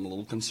anybody, then I'm a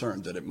little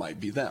concerned that it might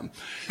be them.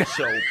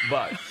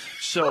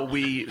 So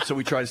we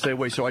try to stay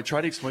away. So I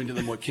try to explain to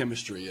them what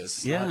chemistry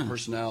is. Not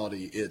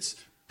personality, it's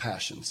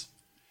passions.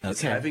 Okay.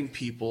 It's having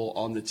people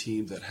on the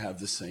team that have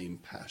the same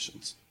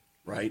passions.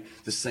 Right?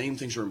 The same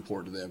things are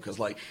important to them because,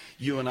 like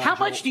you and I. How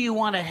much do you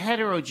want a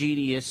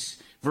heterogeneous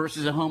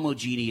versus a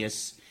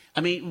homogeneous?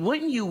 I mean,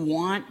 wouldn't you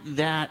want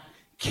that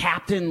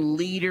captain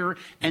leader,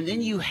 and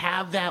then you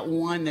have that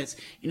one that's,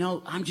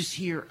 I'm just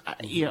here.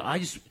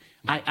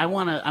 I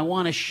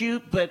want to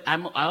shoot, but I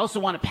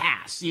also want to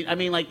pass. I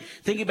mean, like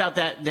think about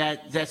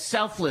that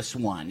selfless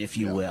one, if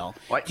you will.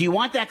 Do you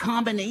want that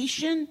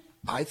combination?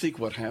 I think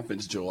what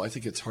happens, Joel, I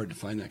think it's hard to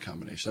find that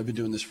combination. I've been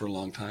doing this for a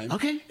long time.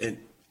 Okay. And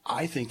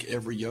I think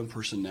every young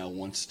person now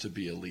wants to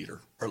be a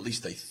leader, or at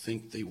least they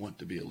think they want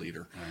to be a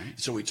leader. Right.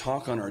 So we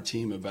talk on our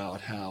team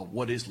about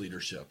what is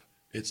leadership?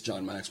 It's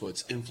John Maxwell,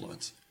 it's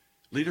influence.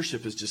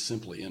 Leadership is just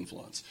simply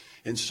influence.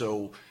 And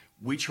so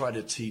we try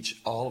to teach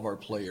all of our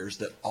players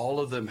that all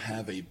of them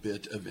have a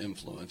bit of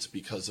influence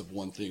because of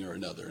one thing or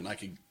another. And I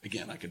could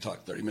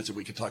talk 30 minutes and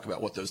we could talk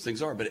about what those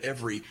things are, but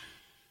every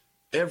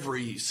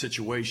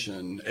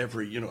situation,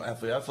 every,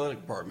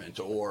 athletic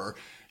department or,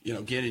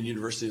 getting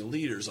university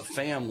leaders, a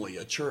family,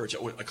 a church,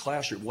 a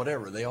classroom,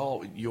 whatever,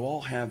 you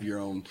all have your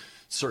own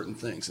certain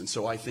things. And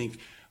so I think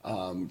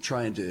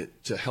trying to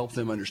help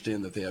them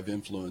understand that they have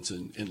influence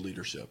in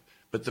leadership.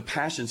 But the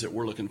passions that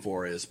we're looking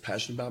for is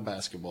passionate about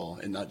basketball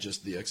and not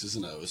just the X's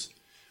and O's,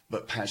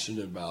 but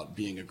passionate about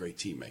being a great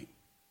teammate.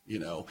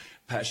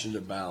 passionate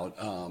about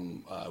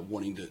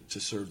wanting to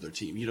serve their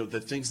team. The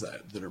things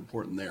that are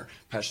important there,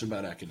 passionate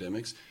about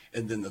academics.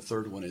 And then the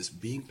third one is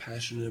being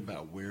passionate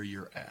about where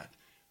you're at.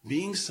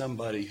 Being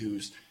somebody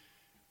whose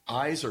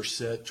eyes are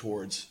set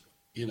towards,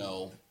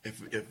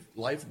 if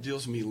life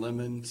deals me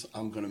lemons,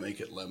 I'm going to make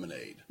it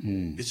lemonade.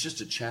 It's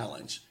just a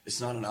challenge.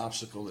 It's not an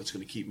obstacle that's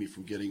going to keep me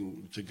from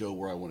getting to go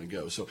where I want to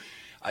go. So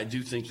I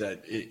do think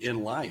that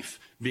in life,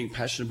 being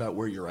passionate about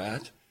where you're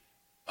at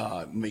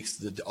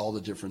makes all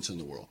the difference in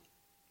the world.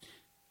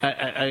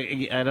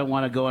 I don't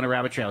want to go on a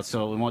rabbit trail,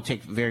 so it won't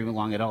take very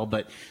long at all.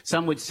 But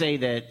some would say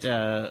that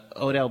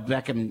Odell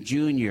Beckham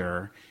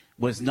Jr.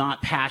 was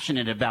not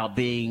passionate about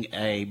being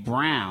a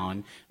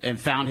Brown and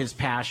found his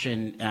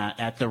passion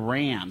at the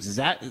Rams. Is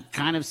that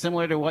kind of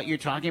similar to what you're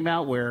talking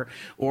about?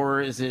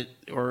 Or is he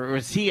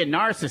a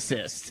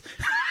narcissist?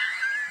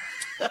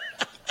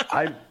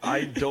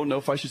 I don't know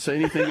if I should say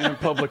anything on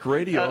public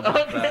radio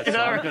about that, so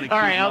I'm going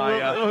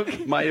to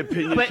keep my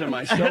opinion to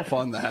myself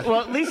on that.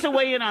 Well, Lisa,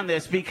 weigh in on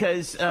this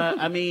because,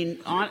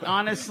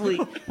 honestly,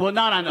 well,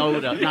 not on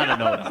Odell.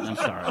 I'm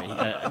sorry.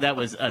 That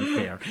was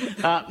unfair.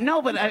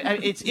 No, but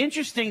it's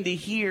interesting to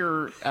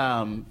hear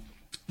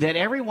that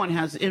everyone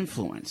has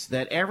influence,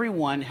 that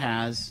everyone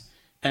has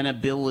an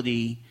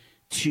ability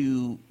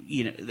to,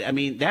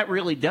 that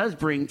really does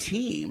bring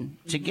team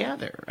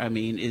together.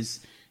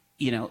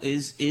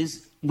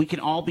 We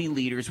can all be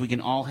leaders. We can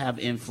all have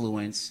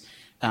influence,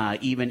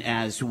 even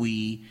as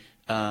we,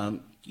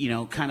 kind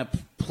of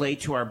play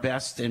to our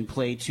best and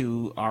play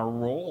to our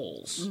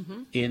roles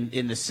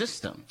in the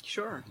system.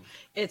 Sure.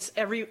 It's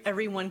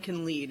everyone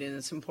can lead, and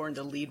it's important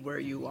to lead where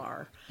you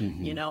are,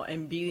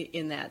 and be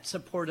in that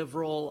supportive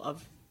role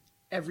of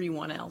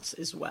everyone else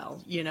as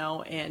well,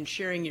 and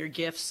sharing your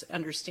gifts,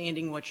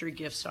 understanding what your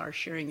gifts are,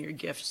 sharing your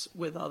gifts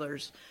with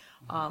others.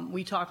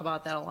 We talk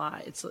about that a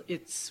lot.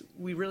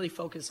 We really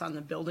focus on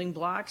the building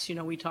blocks.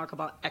 We talk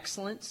about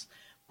excellence,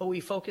 but we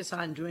focus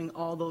on doing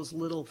all those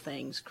little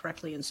things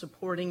correctly and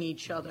supporting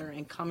each other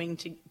and coming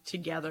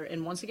together.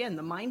 And once again,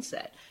 the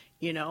mindset,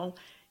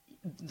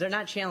 they're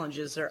not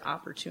challenges, they're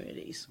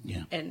opportunities.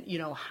 Yeah. And,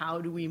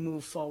 how do we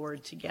move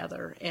forward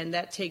together? And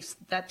that takes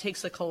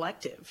a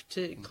collective.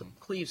 To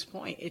Cleve's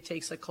point, it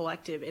takes a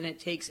collective, and it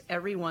takes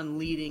everyone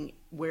leading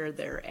where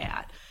they're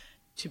at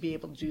to be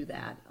able to do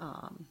that.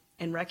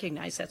 And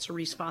recognize that's a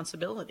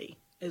responsibility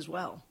as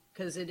well,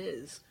 because it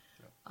is.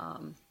 I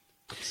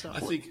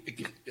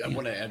think I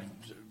want to add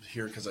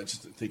here, because I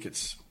just think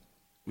it's,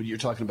 when you're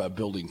talking about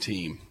building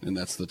team, and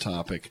that's the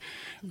topic,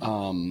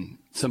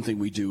 something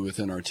we do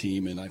within our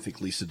team, and I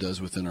think Lisa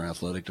does within our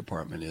athletic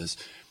department, is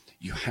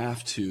you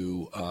have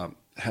to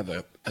have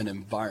an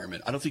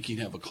environment. I don't think you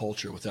can have a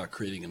culture without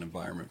creating an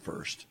environment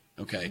first,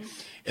 okay?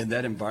 And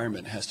that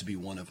environment has to be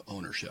one of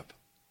ownership.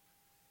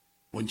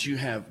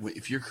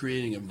 If you're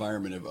creating an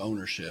environment of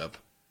ownership,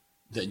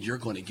 then you're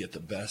going to get the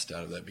best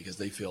out of that, because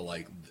they feel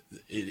like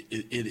it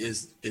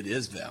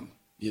is them,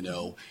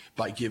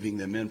 by giving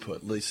them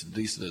input. Lisa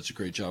does a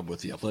great job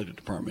with the athletic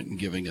department and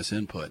giving us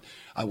input.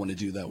 I want to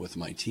do that with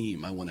my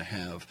team. I want to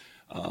have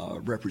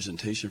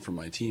representation for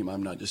my team.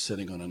 I'm not just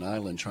sitting on an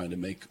island trying to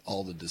make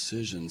all the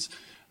decisions.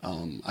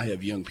 I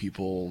have young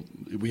people.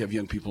 We have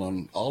young people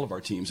on all of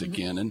our teams at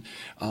Gannon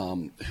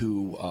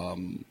who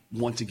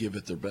want to give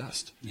it their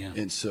best. Yeah.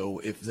 And so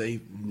if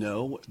they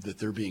know that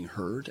they're being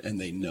heard and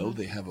they know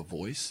they have a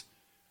voice,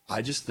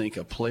 I just think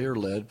a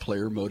player-led,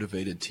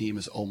 player-motivated team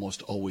is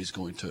almost always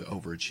going to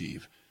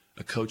overachieve.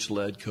 A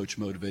coach-led,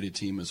 coach-motivated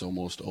team is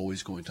almost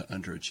always going to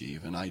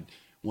underachieve. And I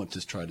want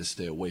to try to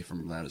stay away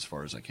from that as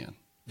far as I can.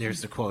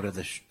 There's the quote of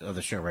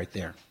the show right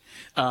there.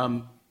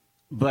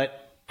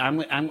 But I'm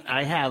going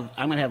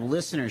to have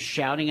listeners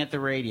shouting at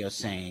the radio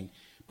saying,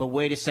 but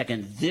wait a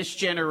second, this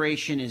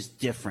generation is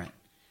different.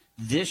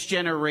 This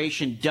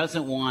generation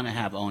doesn't want to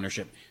have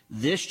ownership.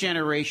 This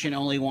generation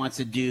only wants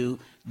to do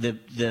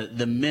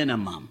the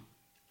minimum.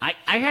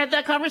 I had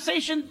that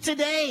conversation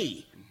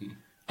today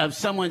of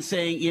someone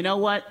saying, you know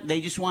what,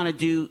 they just want to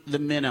do the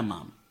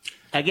minimum.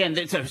 Again,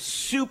 it's a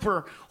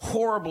super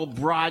horrible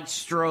broad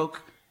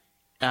stroke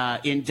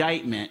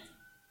indictment.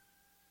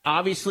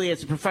 Obviously,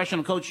 as a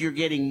professional coach, you're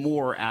getting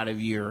more out of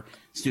your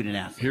student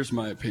athlete. Here's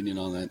my opinion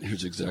on that.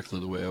 Here's exactly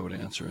the way I would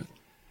answer it.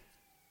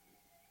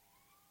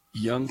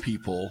 Young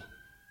people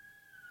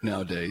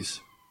nowadays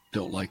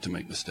don't like to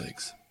make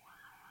mistakes.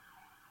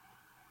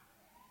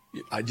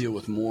 I deal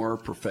with more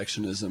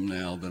perfectionism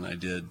now than I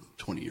did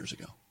 20 years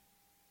ago.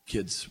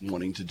 Kids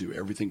wanting to do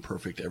everything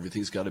perfect.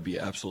 Everything's got to be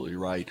absolutely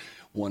right,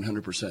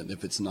 100%. And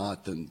if it's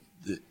not, then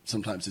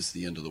sometimes it's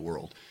the end of the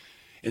world.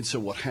 And so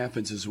what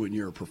happens is when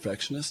you're a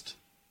perfectionist,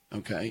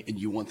 okay, and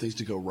you want things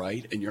to go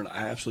right, and you're not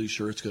absolutely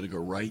sure it's going to go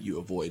right, you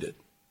avoid it.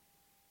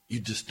 You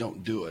just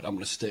don't do it. I'm going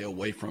to stay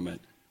away from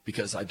it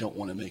because I don't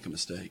want to make a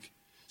mistake.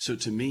 So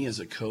to me,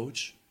 as a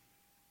coach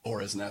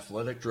or as an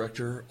athletic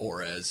director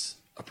or as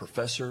a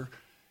professor,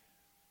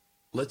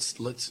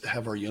 let's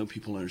have our young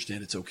people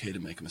understand it's okay to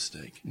make a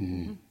mistake.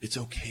 Mm-hmm. It's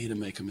okay to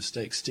make a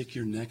mistake. Stick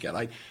your neck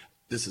out.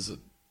 This is a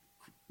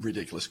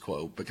ridiculous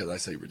quote because I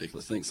say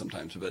ridiculous things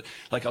sometimes, but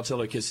like I'll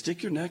tell our kids,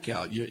 stick your neck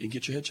out and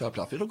get your head chopped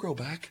off. It'll grow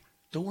back.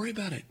 Don't worry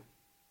about it.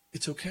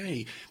 It's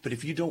okay. But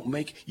if you don't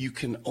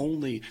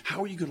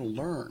how are you going to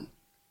learn?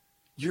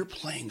 You're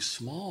playing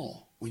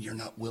small when you're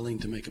not willing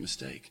to make a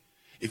mistake.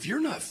 If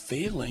you're not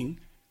failing,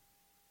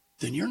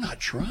 then you're not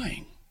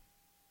trying.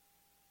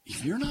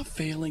 If you're not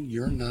failing,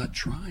 you're not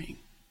trying.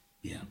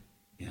 Yeah.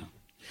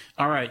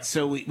 All right,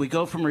 so we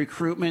go from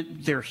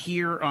recruitment. They're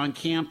here on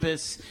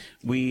campus.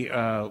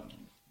 Do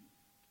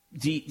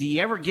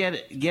you ever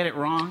get it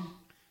wrong?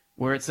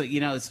 Where it's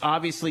it's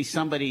obviously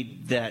somebody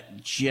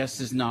that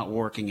just is not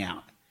working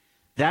out.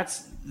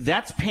 That's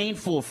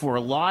painful for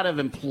a lot of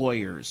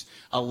employers,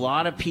 a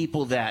lot of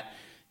people that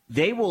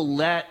they will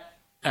let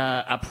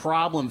a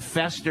problem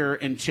fester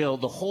until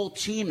the whole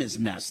team is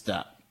messed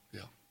up.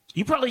 Yeah.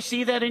 You probably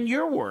see that in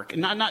your work.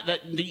 Not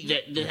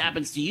that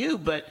happens to you,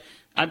 but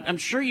I'm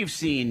sure you've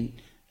seen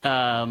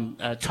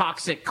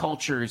toxic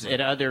cultures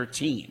at other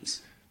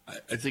teams.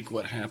 I think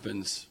what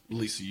happens,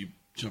 Lisa, you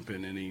jump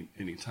in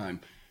any time.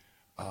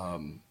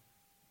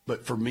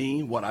 But for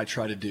me, what I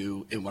try to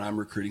do when I'm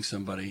recruiting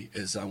somebody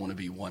is I want to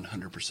be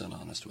 100%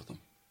 honest with them.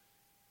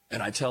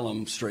 And I tell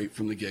them straight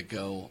from the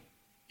get-go,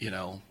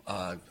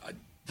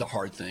 the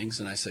hard things.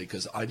 And I say,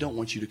 because I don't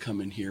want you to come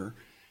in here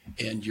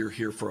and you're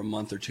here for a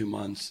month or 2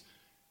 months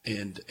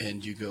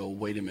and you go,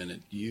 wait a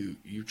minute,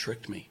 you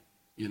tricked me.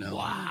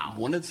 Wow.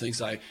 One of the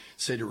things I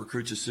say to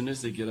recruits as soon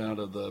as they get out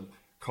of the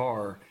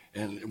car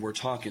and we're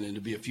talking, and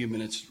it'll be a few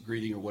minutes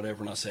greeting or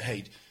whatever, and I'll say,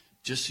 hey,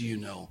 just so you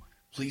know,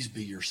 please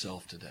be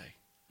yourself today.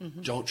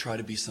 Mm-hmm. Don't try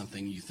to be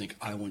something you think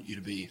I want you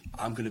to be.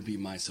 I'm going to be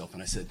myself.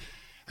 And I said,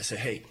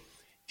 hey,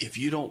 if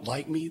you don't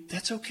like me,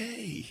 that's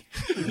okay.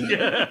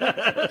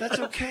 That's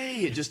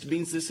okay. It just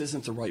means this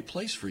isn't the right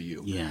place for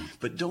you. Yeah.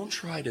 But don't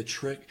try to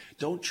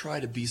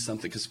be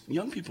something, because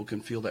young people can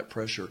feel that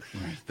pressure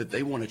that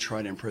they want to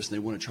try to impress, and they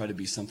want to try to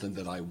be something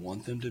that I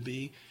want them to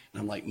be.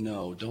 And I'm like,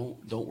 no, don't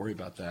worry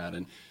about that.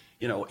 And,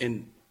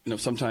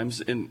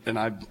 sometimes, and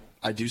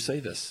I do say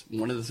this.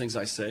 One of the things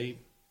I say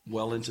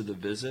well into the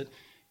visit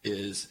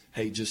is,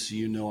 hey, just so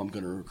you know, I'm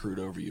going to recruit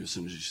over you as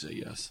soon as you say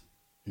yes.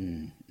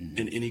 Mm-hmm.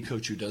 And any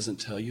coach who doesn't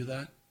tell you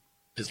that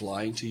is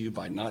lying to you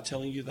by not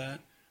telling you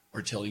that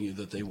or telling you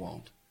that they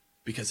won't,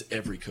 because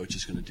every coach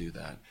is going to do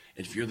that.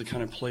 And if you're the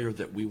kind of player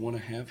that we want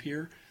to have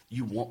here,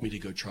 you want me to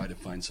go try to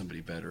find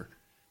somebody better.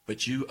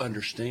 But you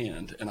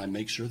understand, and I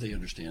make sure they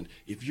understand,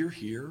 if you're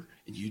here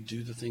and you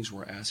do the things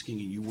we're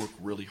asking and you work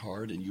really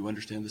hard and you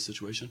understand the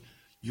situation,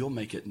 you'll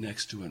make it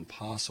next to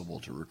impossible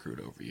to recruit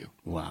over you.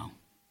 Wow.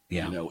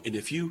 Yeah. And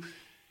if you,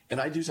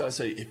 and I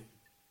say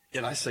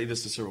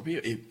this to several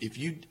people, if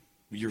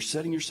you're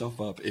setting yourself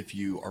up if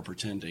you are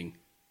pretending,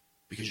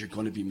 because you're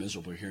going to be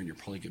miserable here and you're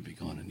probably going to be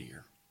gone in a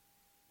year.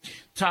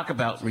 Talk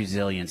about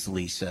resilience,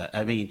 Lisa.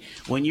 I mean,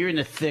 when you're in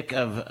the thick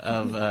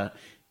of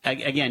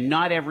again,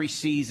 not every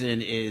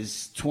season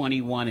is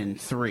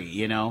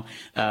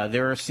 21-3,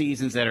 there are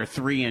seasons that are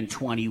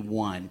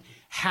 3-21.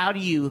 How do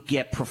you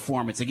get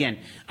performance? Again,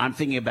 I'm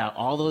thinking about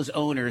all those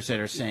owners that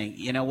are saying,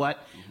 you know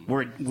what?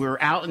 We're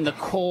out in the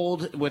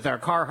cold with our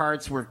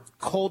Carhartts. We're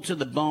cold to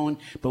the bone,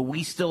 but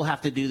we still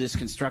have to do this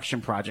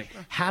construction project.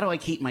 How do I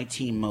keep my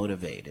team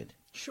motivated?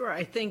 Sure.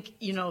 I think,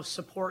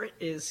 support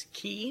is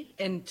key.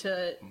 And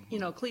to,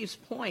 Cleve's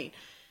point,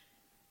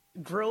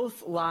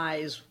 growth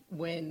lies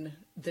when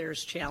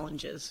there's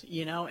challenges,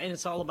 and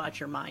it's all about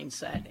your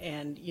mindset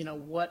and,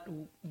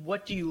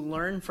 what do you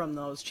learn from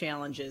those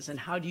challenges and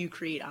how do you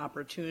create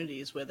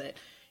opportunities with it?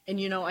 And,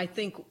 I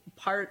think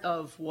part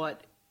of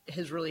what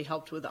has really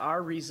helped with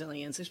our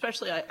resilience,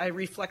 especially I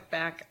reflect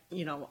back,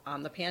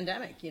 on the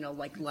pandemic,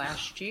 like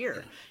last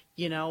year,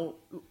 the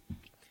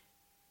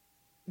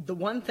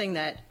one thing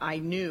that I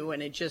knew,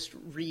 and it just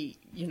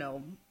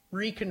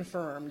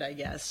reconfirmed, I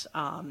guess,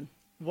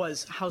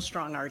 was how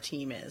strong our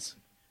team is.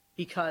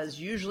 Because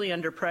usually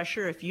under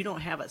pressure, if you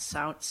don't have a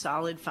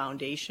solid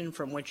foundation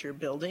from which you're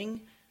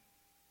building,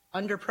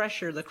 under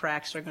pressure, the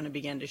cracks are going to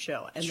begin to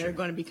show, and they're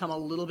going to become a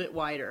little bit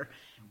wider.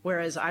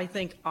 Whereas I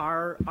think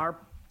our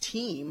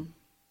team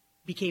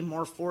became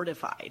more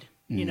fortified.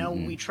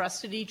 We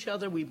trusted each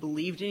other. We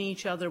believed in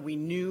each other. We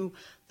knew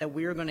that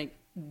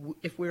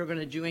if we were going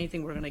to do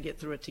anything, we're going to get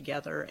through it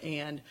together.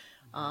 And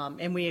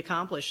we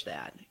accomplished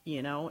that,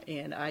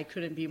 and I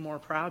couldn't be more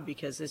proud,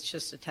 because it's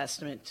just a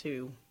testament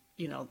to,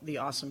 the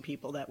awesome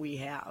people that we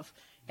have.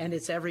 And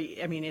it's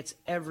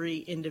every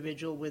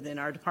individual within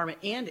our department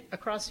and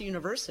across the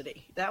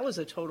university. That was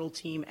a total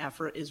team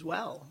effort as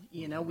well.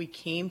 We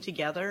came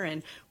together,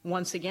 and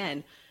once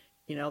again,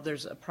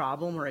 there's a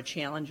problem or a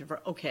challenge.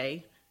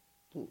 Okay,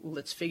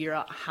 let's figure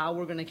out how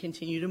we're going to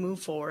continue to move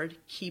forward,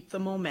 keep the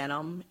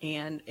momentum,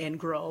 and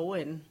grow,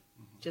 and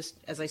just,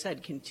 as I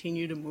said,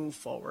 continue to move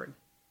forward.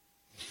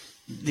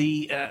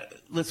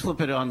 Let's flip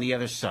it on the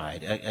other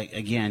side.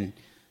 Again,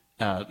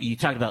 you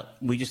talked about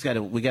we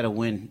got to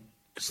win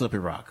Slippery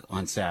Rock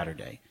on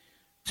Saturday.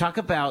 Talk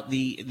about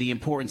the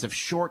importance of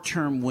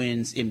short-term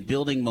wins in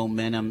building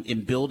momentum,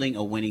 in building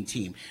a winning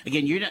team.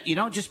 Again, you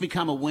don't just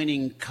become a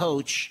winning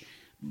coach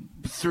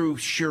through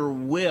sheer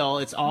will.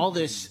 It's all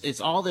this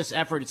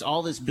effort. It's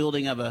all this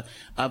building of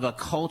a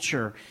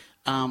culture.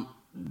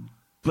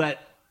 But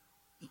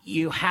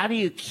how do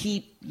you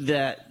keep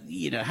that?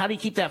 How do you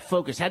keep that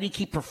focus? How do you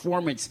keep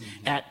performance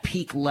at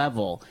peak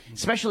level,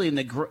 especially in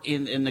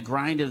the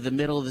grind of the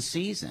middle of the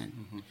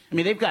season? I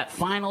mean, they've got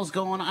finals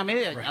going on. I mean,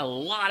 they got a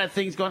lot of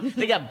things going on.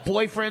 They got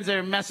boyfriends that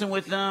are messing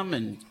with them,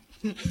 and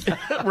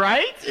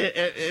right?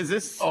 Is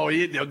this? Oh,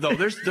 no.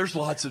 There's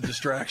lots of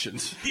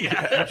distractions.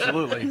 Yeah,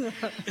 absolutely.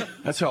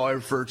 That's how I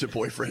refer to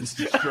boyfriends,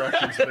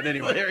 distractions. But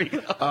anyway, there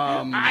you go.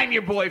 I'm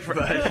your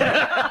boyfriend.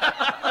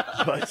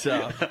 But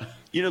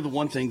the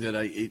one thing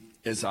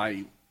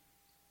that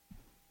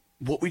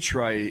what we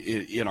try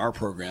in our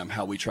program,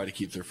 how we try to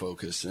keep their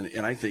focus,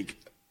 and I think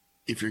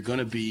if you're going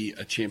to be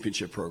a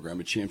championship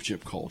program, a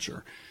championship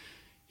culture,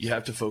 you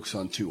have to focus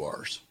on 2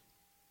 R's,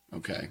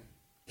 okay?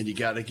 And you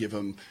got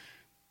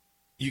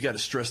to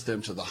stress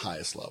them to the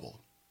highest level.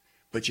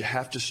 But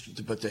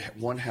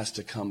one has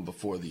to come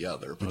before the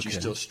other, but you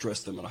still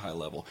stress them at a high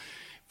level.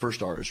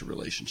 First R is a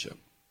relationship.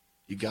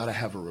 You got to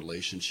have a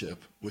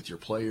relationship with your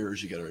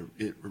players. You got a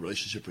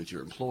relationship with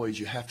your employees.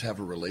 You have to have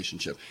a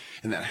relationship,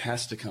 and that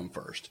has to come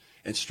first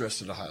and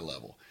stressed at a high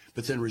level.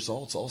 But then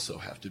results also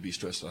have to be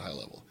stressed at a high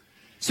level.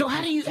 So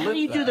how do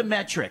you do the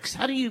metrics?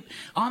 How do you,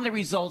 on the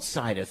results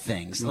side of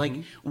things, like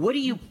what are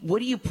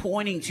you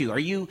pointing to? Are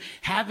you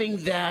having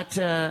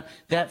that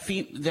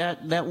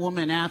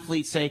woman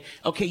athlete say,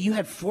 okay, you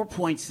had 4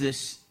 points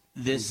this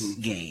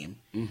game.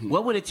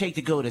 What would it take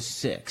to go to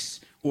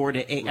 6 or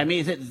to 8? I mean,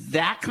 is it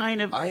that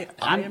kind of?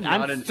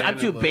 I'm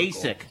too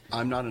basic.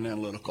 I'm not an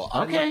analytical.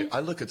 Okay. I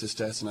look at the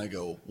stats and I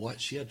go, what?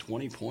 She had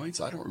 20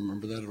 points? I don't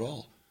remember that at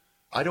all.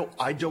 I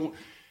don't.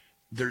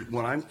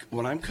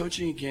 When I'm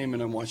coaching a game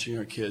and I'm watching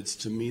our kids,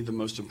 to me the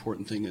most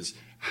important thing is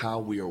how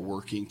we are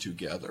working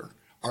together.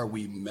 Are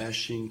we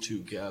meshing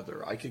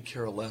together? I could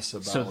care less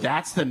about. So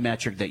that's the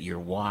metric that you're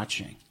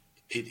watching.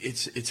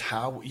 It's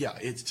how. Yeah.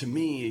 It's, to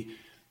me,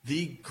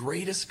 the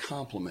greatest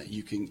compliment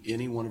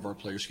any one of our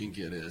players can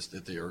get is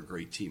that they are a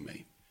great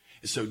teammate.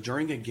 So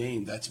during a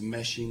game, that's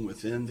meshing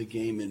within the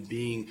game and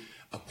being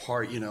a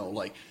part.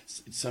 Like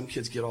some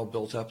kids get all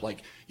built up,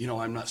 like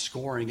I'm not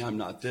scoring, I'm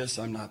not this,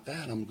 I'm not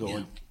that. I'm going.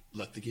 Yeah.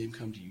 Let the game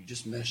come to you.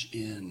 Just mesh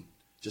in.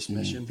 Just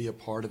mesh in, be a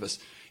part of us.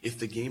 If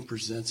the game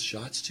presents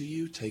shots to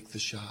you, take the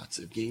shots.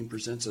 If game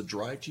presents a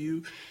drive to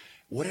you,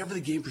 whatever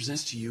the game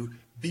presents to you,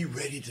 be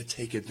ready to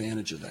take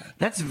advantage of that.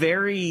 That's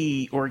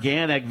very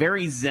organic,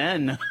 very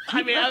zen.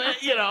 I mean,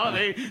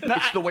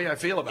 it's the way I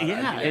feel about it.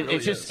 Yeah, I mean,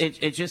 it's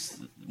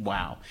just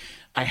wow.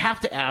 I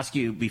have to ask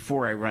you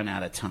before I run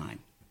out of time.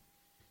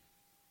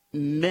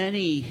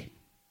 Many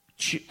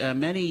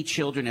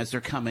children, as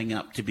they're coming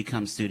up to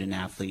become student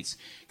athletes,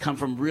 come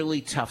from really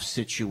tough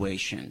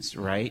situations,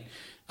 right?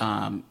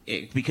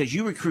 Because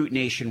you recruit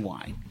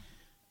nationwide.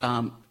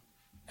 When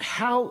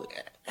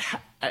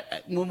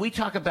we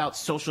talk about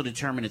social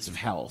determinants of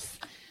health,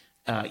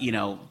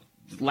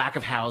 lack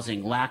of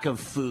housing, lack of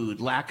food,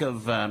 lack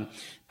of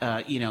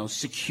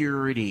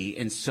security,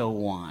 and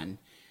so on.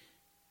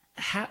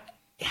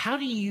 How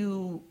do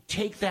you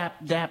take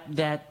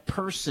that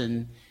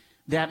person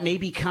that may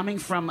be coming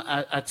from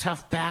a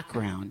tough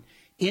background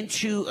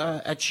into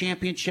a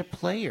championship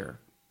player?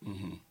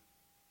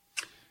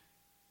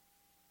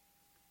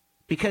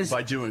 Because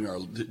by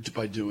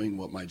doing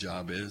what my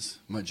job is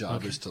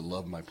to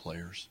love my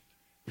players,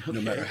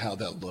 no matter how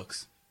that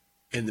looks,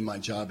 and then my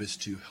job is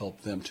to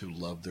help them to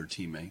love their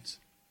teammates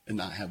and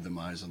not have them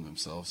eyes on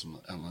themselves and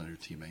on their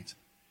teammates.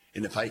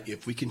 And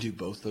if we can do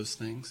both those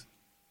things,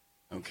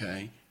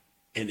 okay,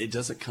 and it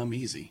doesn't come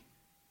easy,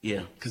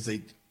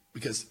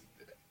 because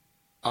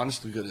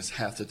honest to goodness,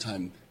 half the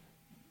time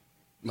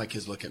my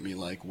kids look at me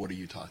like, what are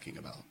you talking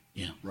about?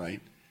 Yeah. Right?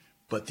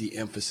 But the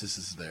emphasis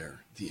is there.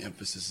 The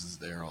emphasis is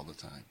there all the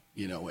time.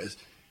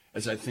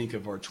 As I think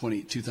of our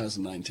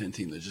 2009-10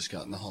 team that just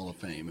got in the Hall of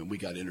Fame and we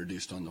got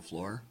introduced on the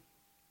floor,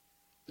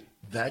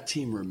 that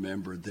team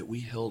remembered that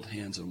we held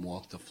hands and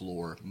walked the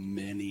floor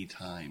many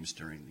times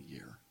during the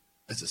year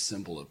as a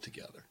symbol of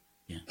together,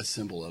 a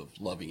symbol of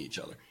loving each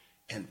other.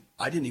 And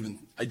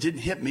it didn't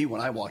hit me when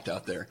I walked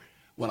out there.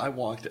 When I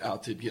walked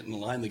out to get in the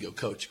line, they go,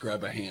 Coach,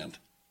 grab a hand.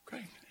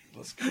 Great,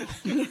 let's go.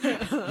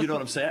 You know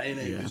what I'm saying?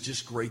 And it was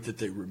just great that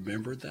they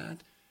remembered that.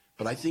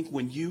 But I think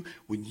when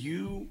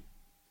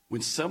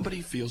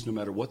somebody feels, no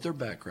matter what their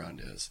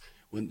background is,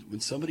 when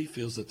somebody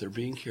feels that they're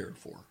being cared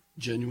for,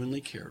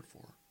 genuinely cared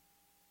for,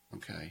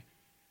 okay,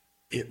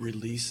 it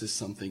releases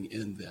something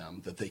in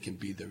them that they can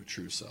be their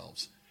true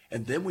selves.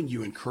 And then when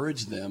you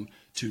encourage them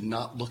to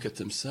not look at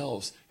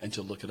themselves and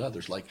to look at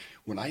others, like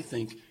when I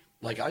think,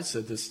 like I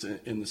said this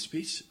in the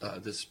speech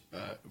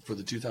for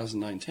the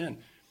 2009-10,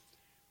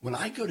 when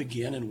I go to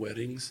Gannon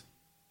weddings,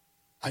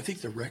 I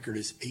think the record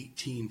is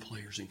 18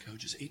 players and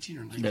coaches, 18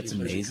 or 19 That's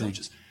players amazing. and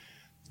coaches.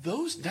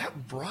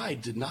 That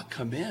bride did not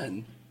come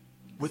in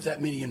with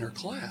that many in her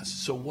class.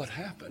 So what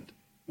happened?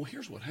 Well,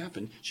 here's what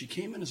happened. She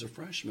came in as a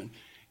freshman,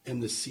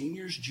 and the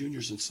seniors,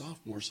 juniors, and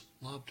sophomores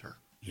loved her.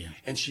 Yeah.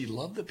 And she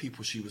loved the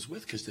people she was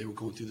with because they were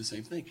going through the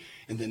same thing.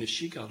 And then as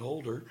she got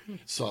older,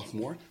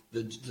 sophomore,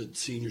 the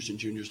seniors and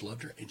juniors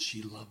loved her, and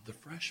she loved the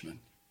freshmen.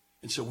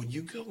 And so when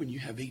you go and you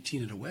have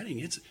 18 at a wedding,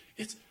 it's.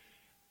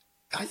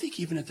 I think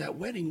even at that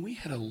wedding, we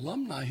had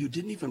alumni who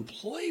didn't even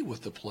play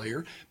with the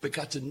player, but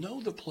got to know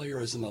the player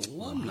as an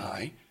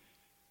alumni.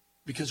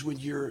 Because when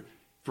I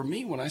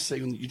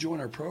say when you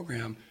join our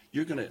program,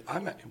 when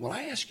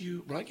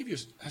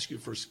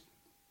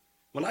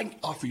I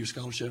offer you a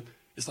scholarship,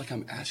 it's like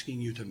I'm asking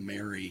you to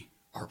marry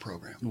our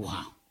program.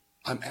 Wow.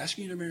 I'm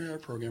asking you to marry our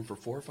program for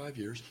 4 or 5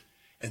 years,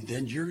 and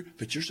then you're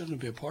still going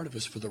to be a part of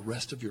us for the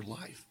rest of your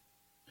life.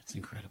 That's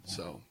incredible.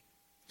 So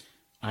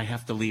I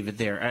have to leave it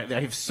there. I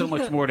have so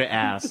much more to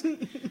ask,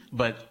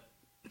 but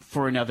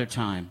for another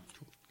time.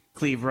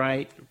 Cleve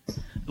Wright,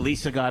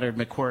 Lisa Goddard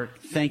McQuirk,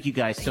 thank you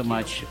guys so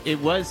much. It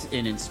was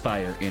an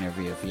inspired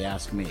interview, if you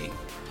ask me.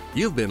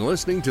 You've been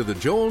listening to The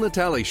Joel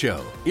Natale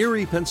Show,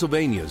 Erie,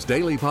 Pennsylvania's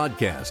daily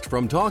podcast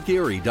from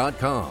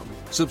TalkErie.com.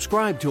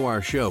 Subscribe to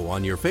our show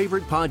on your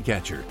favorite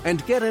podcatcher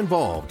and get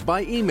involved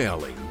by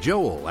emailing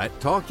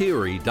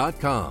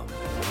Joel@TalkErie.com.